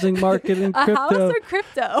housing market and A crypto. house or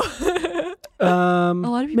crypto? A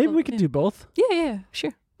lot of people. Maybe we could do both. Yeah,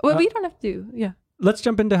 sure. Well, we don't have to. Yeah. Let's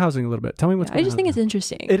jump into housing a little bit. Tell me what's I going just on think it's there.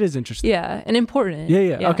 interesting. It is interesting. Yeah, and important.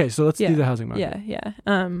 Yeah. Okay, so let's do the housing market. Yeah.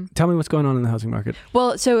 Tell me what's going on in the housing market.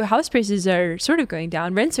 Well, so house prices are sort of going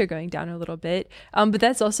down. Rents are going down a little bit. But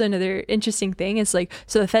that's also another interesting thing. Is like,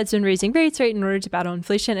 so the Fed's been raising rates, right, in order to battle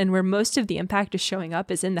inflation. And where most of the impact is showing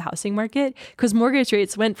up is in the housing market, because mortgage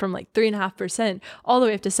rates went from like 3.5% all the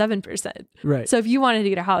way up to 7%. Right. So if you wanted to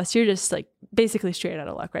get a house, you're just like basically straight out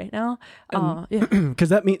of luck right now. Yeah. Because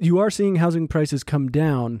that means you are seeing housing prices come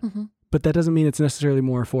down, but that doesn't mean it's necessarily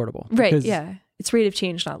more affordable. Right. Because, Yeah. It's rate of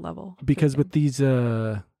change, not level. Because with these,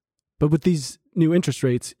 but with these new interest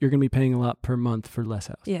rates, you're going to be paying a lot per month for less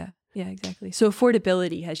house. Yeah, exactly. So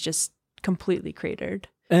affordability has just completely cratered.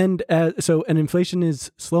 And and inflation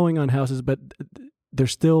is slowing on houses, but they're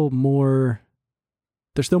still more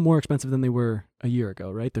expensive than they were a year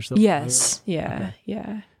ago, right? They're still Yes. Okay.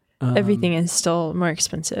 Yeah. Everything is still more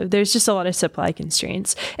expensive. There's just a lot of supply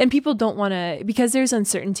constraints, and people don't want to, because there's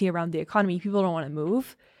uncertainty around the economy. People don't want to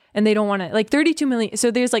move, and they don't want to, like 32 million.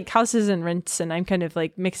 So there's like houses and rents, and I'm kind of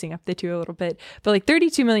like mixing up the two a little bit, but like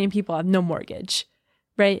 32 million people have no mortgage,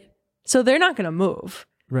 right? So they're not going to move.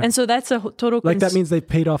 Right. And so that's a total. Like that means they've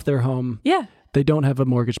paid off their home. Yeah. They don't have a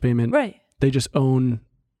mortgage payment. Right. They just own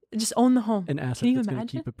the home. an asset Can you that's going to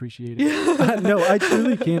imagine? keep appreciating. No, I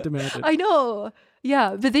truly can't imagine. I know.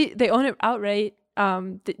 Yeah, but they own it outright.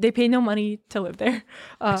 They pay no money to live there.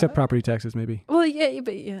 Except property taxes, maybe. Well, yeah,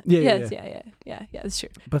 but yeah. Yeah. Yeah, that's true.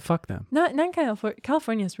 But fuck them. Not California.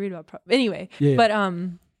 California's worried about anyway. Yeah. But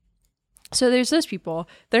so there's those people.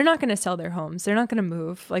 They're not going to sell their homes. They're not going to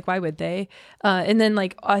move. Like, why would they? And then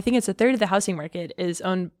like I think it's a third of the housing market is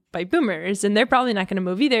owned by boomers, and they're probably not going to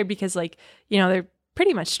move either because like they're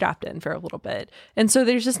pretty much strapped in for a little bit. And so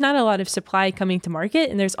there's just not a lot of supply coming to market.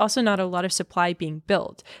 And there's also not a lot of supply being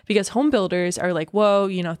built because home builders are like, whoa,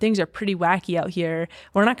 things are pretty wacky out here.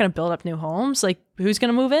 We're not going to build up new homes. Like, who's going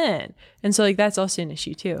to move in? And so like, that's also an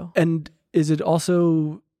issue too. And is it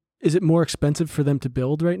more expensive for them to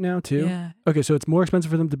build right now too? Yeah. Okay, so it's more expensive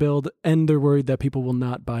for them to build, and they're worried that people will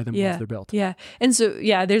not buy them once they're built. Yeah. And so,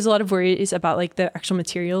 there's a lot of worries about like the actual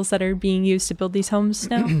materials that are being used to build these homes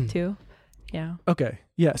now too. Yeah. Okay.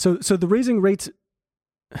 Yeah. So the raising rates.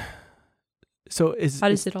 So how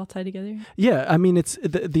does it all tie together? Yeah. I mean, it's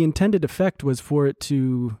the intended effect was for it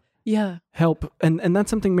to help, and that's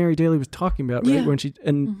something Mary Daly was talking about, right? Yeah. When she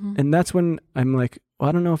and that's when I'm like, well,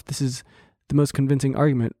 I don't know if this is the most convincing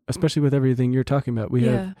argument, especially with everything you're talking about. We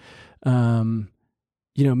have,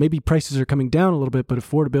 maybe prices are coming down a little bit, but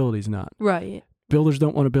affordability is not. Right. Builders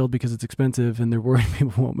don't want to build because it's expensive, and they're worried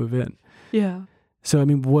people won't move in. Yeah. So I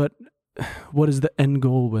mean, what is the end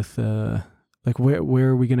goal with like where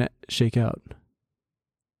are we gonna shake out?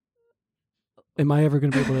 Am I ever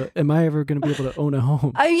gonna be able to own a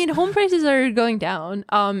home? I mean, home prices are going down,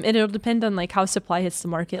 and it'll depend on like how supply hits the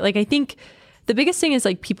market. Like, I think the biggest thing is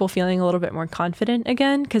like people feeling a little bit more confident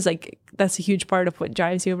again, because like that's a huge part of what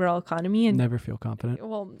drives the overall economy. And never feel confident.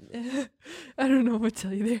 Well, I don't know what to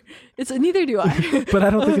tell you there. It's neither do I. But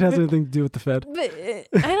I don't think it has anything to do with the Fed. But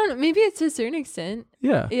I don't know. Maybe it's to a certain extent.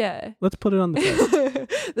 Yeah. Yeah. Let's put it on the Fed.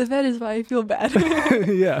 The Fed is why I feel bad.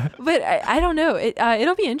 Yeah. But I don't know.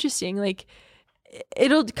 It'll be interesting. Like,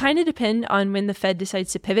 it'll kind of depend on when the Fed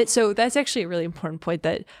decides to pivot. So that's actually a really important point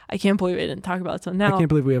that I can't believe I didn't talk about till now. I can't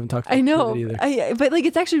believe we haven't talked about I know. it either. But like,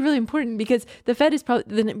 it's actually really important because the Fed is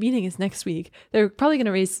probably, the meeting is next week. They're definitely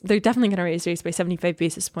going to raise rates by 75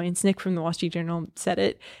 basis points. Nick from the Wall Street Journal said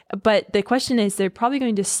it. But the question is, they're probably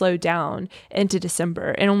going to slow down into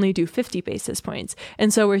December and only do 50 basis points.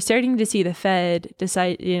 And so we're starting to see the Fed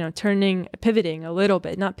decide, pivoting a little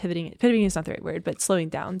bit, not pivoting. Pivoting is not the right word, but slowing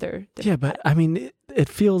down their yeah, but I mean, it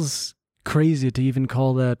feels crazy to even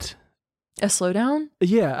call that a slowdown.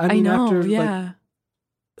 Yeah, I mean, know. after Yeah.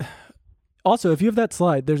 Also, if you have that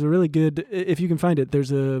slide, there's a really good, if you can find it,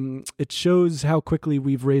 it shows how quickly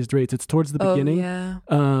we've raised rates. It's towards the beginning. Yeah.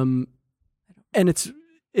 And it's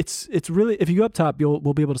really, if you go up top,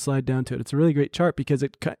 we'll be able to slide down to it. It's a really great chart because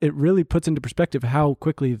it really puts into perspective how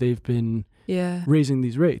quickly they've been raising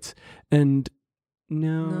these rates. And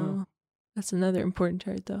no, that's another important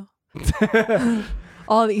chart though.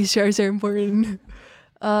 All these charts are important.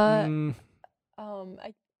 Right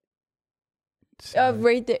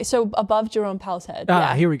there, so above Jerome Powell's head.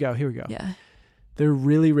 Here we go. Yeah. They're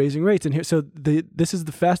really raising rates, and this is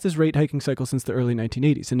the fastest rate hiking cycle since the early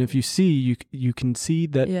 1980s. And if you see, you can see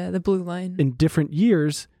that the blue line in different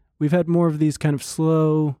years we've had more of these kind of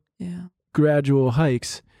slow, gradual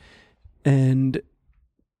hikes, and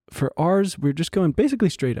for ours, we're just going basically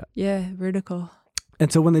straight up. Yeah, vertical.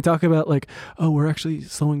 And so when they talk about like, oh, we're actually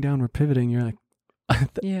slowing down, we're pivoting, you're like,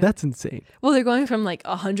 that's insane. Well, they're going from like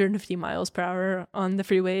 150 miles per hour on the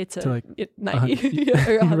freeway to like 90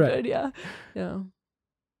 or 100. Right. Yeah.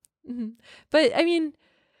 Mm-hmm. But I mean,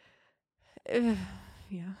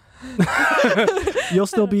 You'll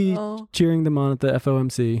still be cheering them on at the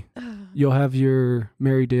FOMC. You'll have your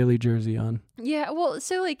Mary Daly jersey on. Yeah, well,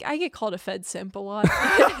 so like I get called a Fed simp a lot.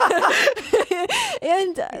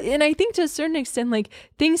 and I think to a certain extent, like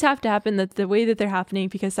things have to happen that the way that they're happening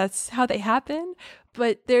because that's how they happen.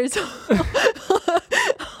 But there's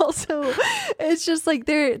also, it's just like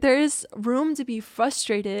there is room to be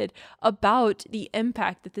frustrated about the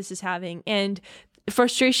impact that this is having, and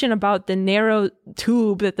frustration about the narrow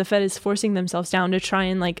tube that the Fed is forcing themselves down to try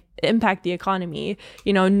and like impact the economy,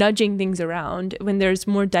 you know, nudging things around when there's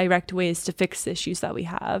more direct ways to fix the issues that we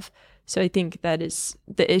have. So I think that is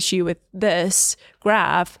the issue with this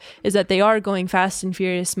graph, is that they are going fast and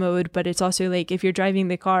furious mode, but it's also like if you're driving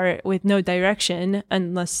the car with no direction,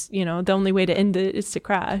 unless, you know, the only way to end it is to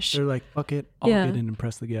crash. They're like, fuck it, I'll get in and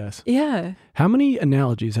press the gas. Yeah. How many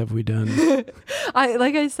analogies have we done?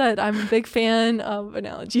 Like I said, I'm a big fan of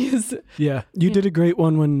analogies. Yeah. You did a great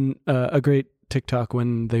one when, a great TikTok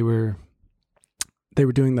when they were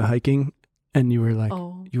doing the hiking. And you were like,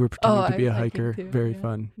 you were pretending to be a hiker. Very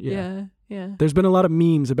fun. Yeah. There's been a lot of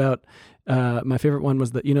memes about, my favorite one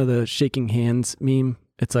was the shaking hands meme.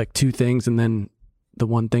 It's like two things and then the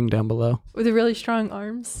one thing down below. With the really strong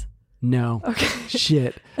arms? No. Okay.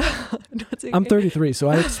 Shit. No, it's okay. I'm 33, so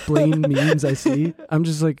I explain memes I see. I'm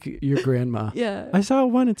just like your grandma. Yeah. I saw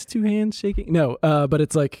one, it's two hands shaking. No, but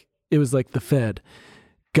it was like the Fed,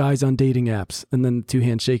 guys on dating apps, and then two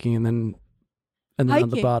hands shaking, and then hiking. On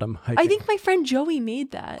the bottom, hiking. I think my friend Joey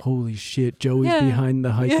made that. Holy shit, Joey's behind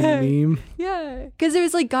the hiking meme. Yeah, because it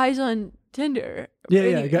was like guys on Tinder.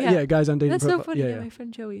 Yeah, guys on dating. That's profile. so funny. Yeah, my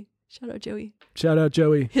friend Joey. Shout out Joey.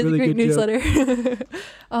 He has really a great good newsletter.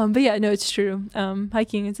 But yeah, no, it's true.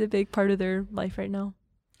 Hiking is a big part of their life right now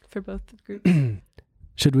for both groups.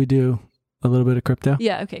 Should we do a little bit of crypto?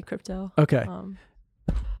 Yeah. Okay. Crypto. Okay.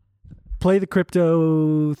 Play the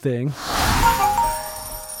crypto thing.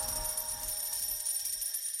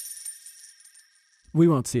 We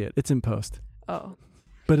won't see it. It's in post. Oh.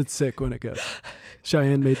 But it's sick when it goes.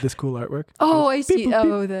 Cheyenne made this cool artwork. Oh, I see. Beep,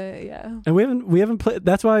 boop, beep. And we haven't played.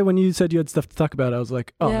 That's why when you said you had stuff to talk about, I was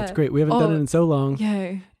like, that's great. We haven't done it in so long.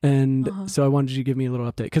 Yeah. And so I wanted you to give me a little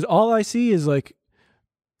update. Because all I see is like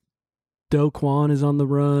Do Kwon is on the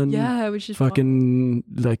run. Yeah, which is fucking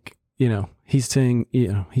like, he's saying,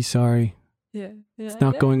 he's sorry. Yeah. It's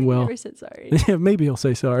not going well. He never said sorry. Yeah, maybe he'll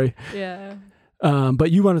say sorry. Yeah.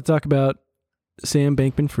 But you want to talk about Sam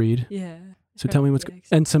Bankman-Fried. Yeah. So tell me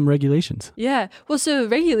and some regulations. Yeah. Well, so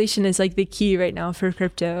regulation is like the key right now for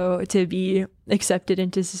crypto to be accepted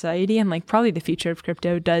into society. And like probably the future of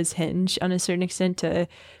crypto does hinge on a certain extent to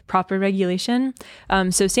proper regulation.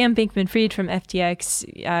 So Sam Bankman-Fried from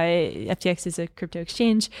FTX, FTX is a crypto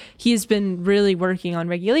exchange. He's been really working on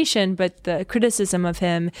regulation, but the criticism of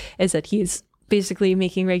him is that he's basically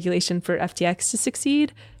making regulation for FTX to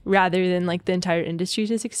succeed rather than like the entire industry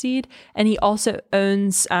to succeed. And he also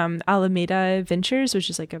owns Alameda Ventures, which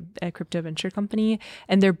is like a crypto venture company.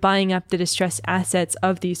 And they're buying up the distressed assets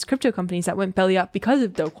of these crypto companies that went belly up because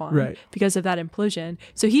of Do Kwon, right? Because of that implosion.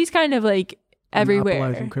 So he's kind of like everywhere.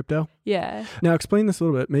 Monopolizing crypto? Yeah. Now explain this a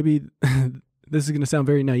little bit. Maybe this is going to sound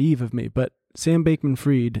very naive of me, but Sam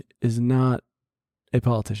Bankman-Fried is not a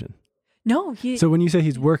politician. No. So when you say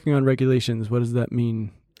he's working on regulations, what does that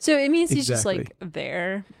mean? So it means he's just like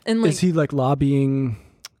there. And like, is he like lobbying?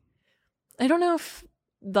 I don't know if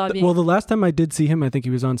lobbying. Well, the last time I did see him, I think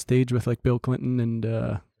he was on stage with like Bill Clinton and.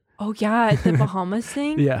 Oh yeah, the Bahamas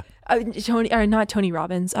thing. Yeah. Not Tony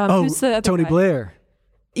Robbins. Who's the other Tony guy? Blair.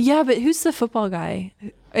 Yeah, but who's the football guy?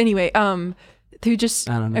 Anyway, who just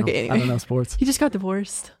I don't know. Okay, anyway. I don't know sports. He just got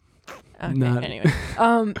divorced. Okay, anyway.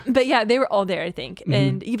 But yeah, they were all there, I think.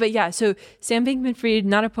 Mm-hmm. But yeah, so Sam Bankman-Fried,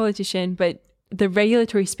 not a politician, but the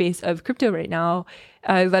regulatory space of crypto right now,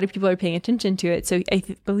 a lot of people are paying attention to it. So I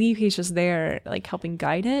believe he's just there, like helping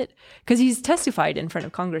guide it, because he's testified in front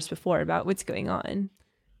of Congress before about what's going on.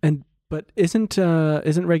 But isn't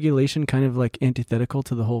regulation kind of like antithetical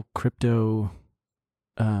to the whole crypto?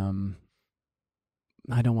 I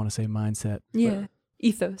don't want to say mindset. Yeah.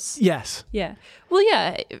 Ethos. Yes. Yeah. Well,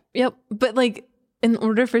 yeah. Yep. But like, in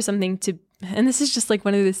order for something to, and this is just like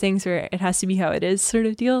one of those things where it has to be how it is sort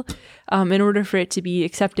of deal. In order for it to be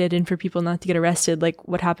accepted and for people not to get arrested, like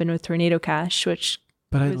what happened with Tornado Cash, which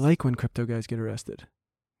But I was- like when crypto guys get arrested.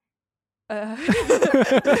 I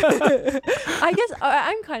guess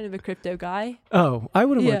I'm kind of a crypto guy. Oh, I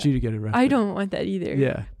wouldn't want Yeah. you to get arrested. I don't want that either.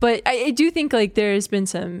 Yeah. But I do think like there's been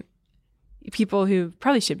some people who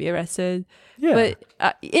probably should be arrested. Yeah.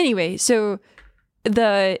 But anyway, so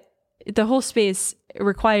the whole space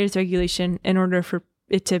requires regulation in order for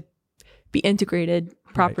it to be integrated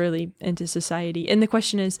properly into society. And the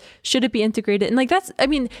question is, should it be integrated? And like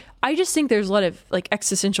I just think there's a lot of like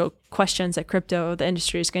existential questions that the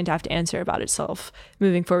industry is going to have to answer about itself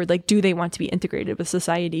moving forward. Like, do they want to be integrated with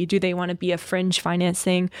society? Do they want to be a fringe finance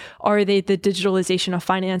thing? Are they the digitalization of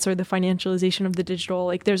finance or the financialization of the digital?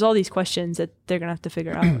 Like, there's all these questions that they're going to have to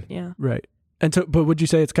figure out. Yeah. Right. And so, but would you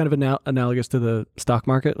say it's kind of analogous to the stock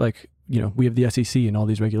market? Like, we have the SEC and all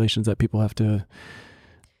these regulations that people have to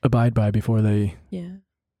abide by before they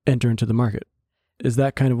enter into the market. Is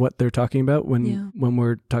that kind of what they're talking about when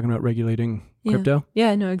we're talking about regulating crypto?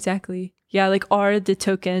 Yeah, no, exactly. Yeah, like are the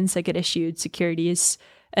tokens that get issued securities,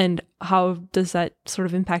 and how does that sort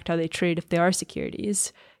of impact how they trade if they are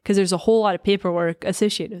securities? Because there's a whole lot of paperwork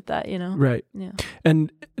associated with that, Right. Yeah.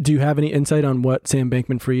 And do you have any insight on what Sam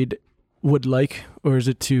Bankman-Fried would like, or is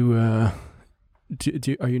it too,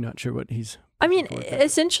 are you not sure what he's... I mean,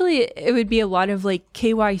 essentially, it would be a lot of like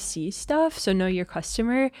KYC stuff, so know your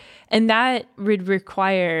customer, and that would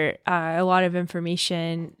require a lot of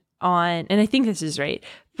information on, and I think this is right,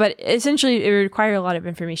 but essentially it would require a lot of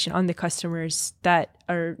information on the customers that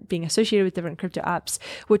are being associated with different crypto apps,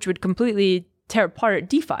 which would completely tear apart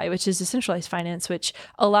DeFi, which is decentralized finance, which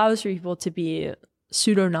allows for people to be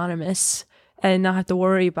pseudo-anonymous and not have to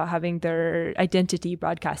worry about having their identity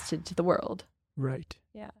broadcasted to the world. Right.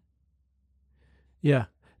 Yeah. Yeah.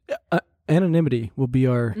 Anonymity will be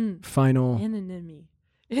our final... Anonymity.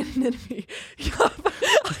 Yeah,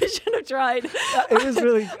 I should have tried. It was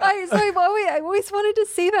really... I always wanted to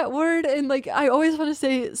say that word, and like I always want to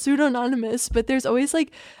say pseudo-anonymous, but there's always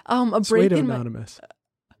like a break in my... Pseudo-anonymous.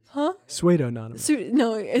 Huh? Pseudo-anonymous.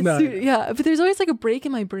 Yeah, but there's always like a break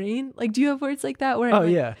in my brain. Like, do you have words like that? Where Oh, I'm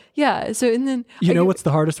like, yeah. Yeah, so and then... You know what's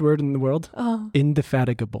the hardest word in the world? Oh.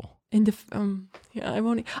 Indefatigable. Yeah,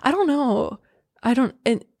 I don't know. I don't,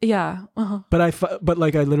 and yeah. But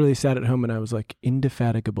like I literally sat at home and I was like,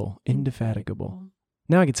 indefatigable.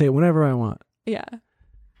 Now I can say it whenever I want. Yeah.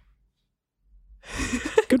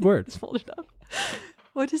 Good word. Just fold it up.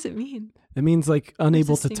 What does it mean? It means like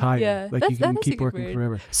unable to tire. Yeah, like you can keep working word.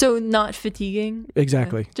 forever. So not fatiguing.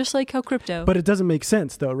 Exactly. Yeah. Just like how crypto. But it doesn't make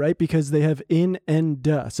sense though, right? Because they have in and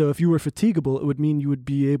duh. So if you were fatigable, it would mean you would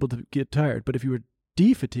be able to get tired. But if you were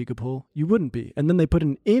defatigable, you wouldn't be. And then they put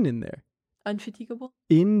an in there. Unfatigable?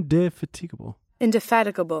 Indefatigable.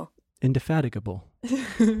 Indefatigable.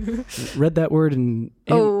 Read that word in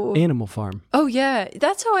Animal Farm. Oh yeah,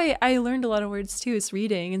 that's how I learned a lot of words too. Is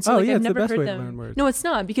reading, and so I've never the best heard way them. to learn words. No, it's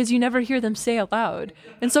not, because you never hear them say out loud,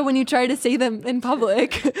 and so when you try to say them in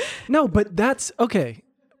public, no, but that's okay.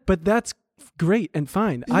 But that's great and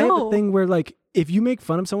fine. No. I have a thing where like if you make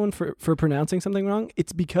fun of someone for pronouncing something wrong,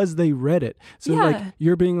 it's because they read it. So like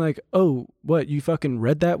you're being like, oh, what, you fucking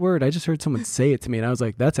read that word? I just heard someone say it to me and I was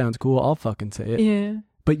like, that sounds cool. I'll fucking say it. Yeah.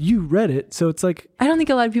 But you read it, so it's like... I don't think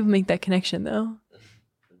a lot of people make that connection though.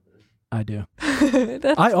 I do.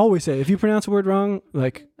 I always say, if you pronounce a word wrong,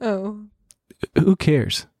 like, who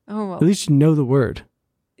cares? Oh, well. At least you know the word.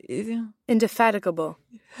 Indefatigable.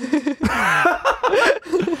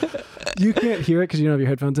 You can't hear it because you don't have your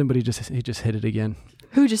headphones in, but he just hit it again.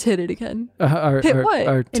 Who just hit it again? Hit what?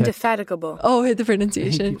 Our Indefatigable. Oh, hit the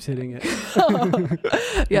pronunciation. He keeps hitting it.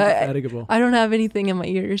 Yeah, Indefatigable. I don't have anything in my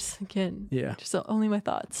ears. Again. Yeah. Just only my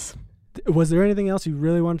thoughts. Was there anything else you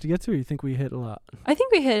really wanted to get to, or you think we hit a lot? I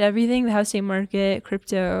think we hit everything. The housing market,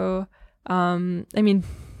 crypto. I mean,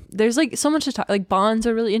 there's like so much to talk. Like bonds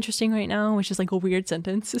are really interesting right now, which is like a weird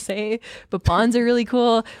sentence to say, but bonds are really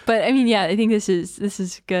cool. But I mean, yeah, I think this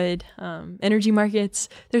is good. Energy markets.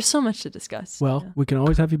 There's so much to discuss. Well, we can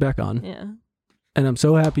always have you back on. Yeah. And I'm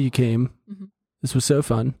so happy you came. Mm-hmm. This was so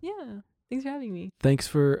fun. Yeah. Thanks for having me. Thanks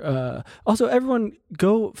for also everyone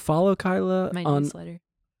go follow Kyla My on newsletter.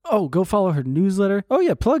 Oh, go follow her newsletter. Oh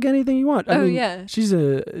yeah, plug anything you want. I mean, yeah. She's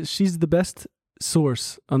the best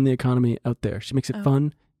source on the economy out there. She makes it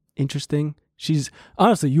fun, interesting. She's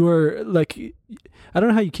honestly, you are like, I don't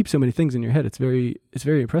know how you keep so many things in your head. It's very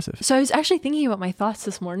impressive. So I was actually thinking about my thoughts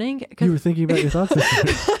this morning. You were thinking about your thoughts this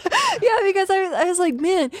morning. Yeah, because I was like,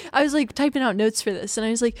 man, I was like typing out notes for this, and I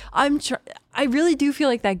was like, I really do feel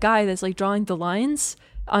like that guy that's like drawing the lines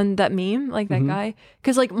on that meme, like that guy,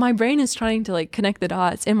 because like my brain is trying to like connect the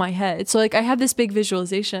dots in my head. So like I have this big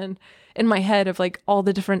visualization in my head of like all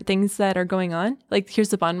the different things that are going on. Like here's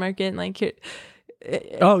the bond market, and like here,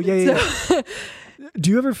 Oh, yeah.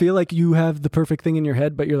 Do you ever feel like you have the perfect thing in your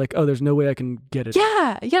head, but you're like, oh, there's no way I can get it?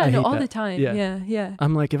 Yeah, I hate all that. the time. Yeah.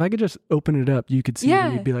 I'm like, if I could just open it up, you could see it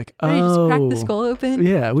and you'd be like, oh. Or you just crack the skull open.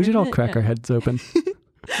 Yeah, we should all crack our heads open.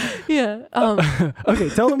 Yeah. Okay,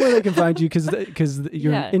 tell them where they can find you because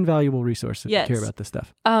you're an invaluable resource if you care about this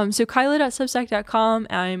stuff. So Kyla.substack.com.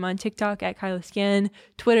 I'm on TikTok at KylaScan,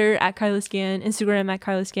 Twitter at KylaScan, Instagram at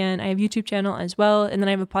KylaScan. I have a YouTube channel as well, and then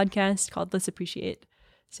I have a podcast called Let's Appreciate.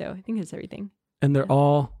 So I think that's everything. And they're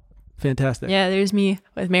all fantastic. Yeah, there's me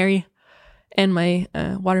with Mary and my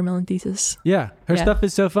watermelon thesis. Yeah, her stuff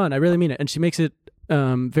is so fun. I really mean it. And she makes it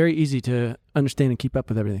very easy to understand and keep up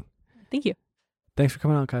with everything. Thank you. Thanks for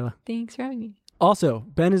coming on, Kyla. Thanks for having me. Also,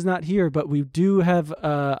 Ben is not here, but we do have,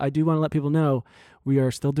 I do want to let people know, we are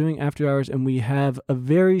still doing After Hours, and we have a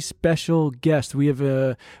very special guest. We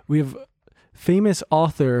have famous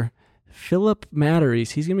author Philip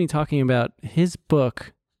Matteries. He's going to be talking about his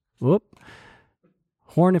book,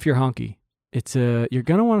 Horn If You're Honky. It's you're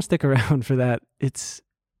going to want to stick around for that. It's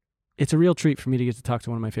a real treat for me to get to talk to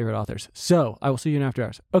one of my favorite authors. So I will see you in After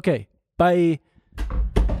Hours. Okay, bye.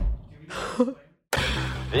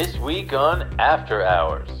 This week on After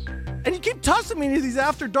Hours. And you keep tossing me into these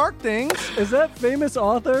After Dark things. Is that famous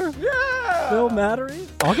author? Yeah. Phil Matteries?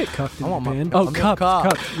 I'll get cuffed in Japan.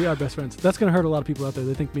 Cuffed. We are best friends. That's going to hurt a lot of people out there.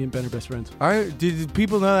 They think me and Ben are best friends. All right. Did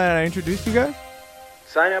people know that I introduced you guys?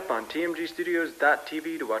 Sign up on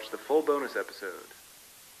tmgstudios.tv to watch the full bonus episodes.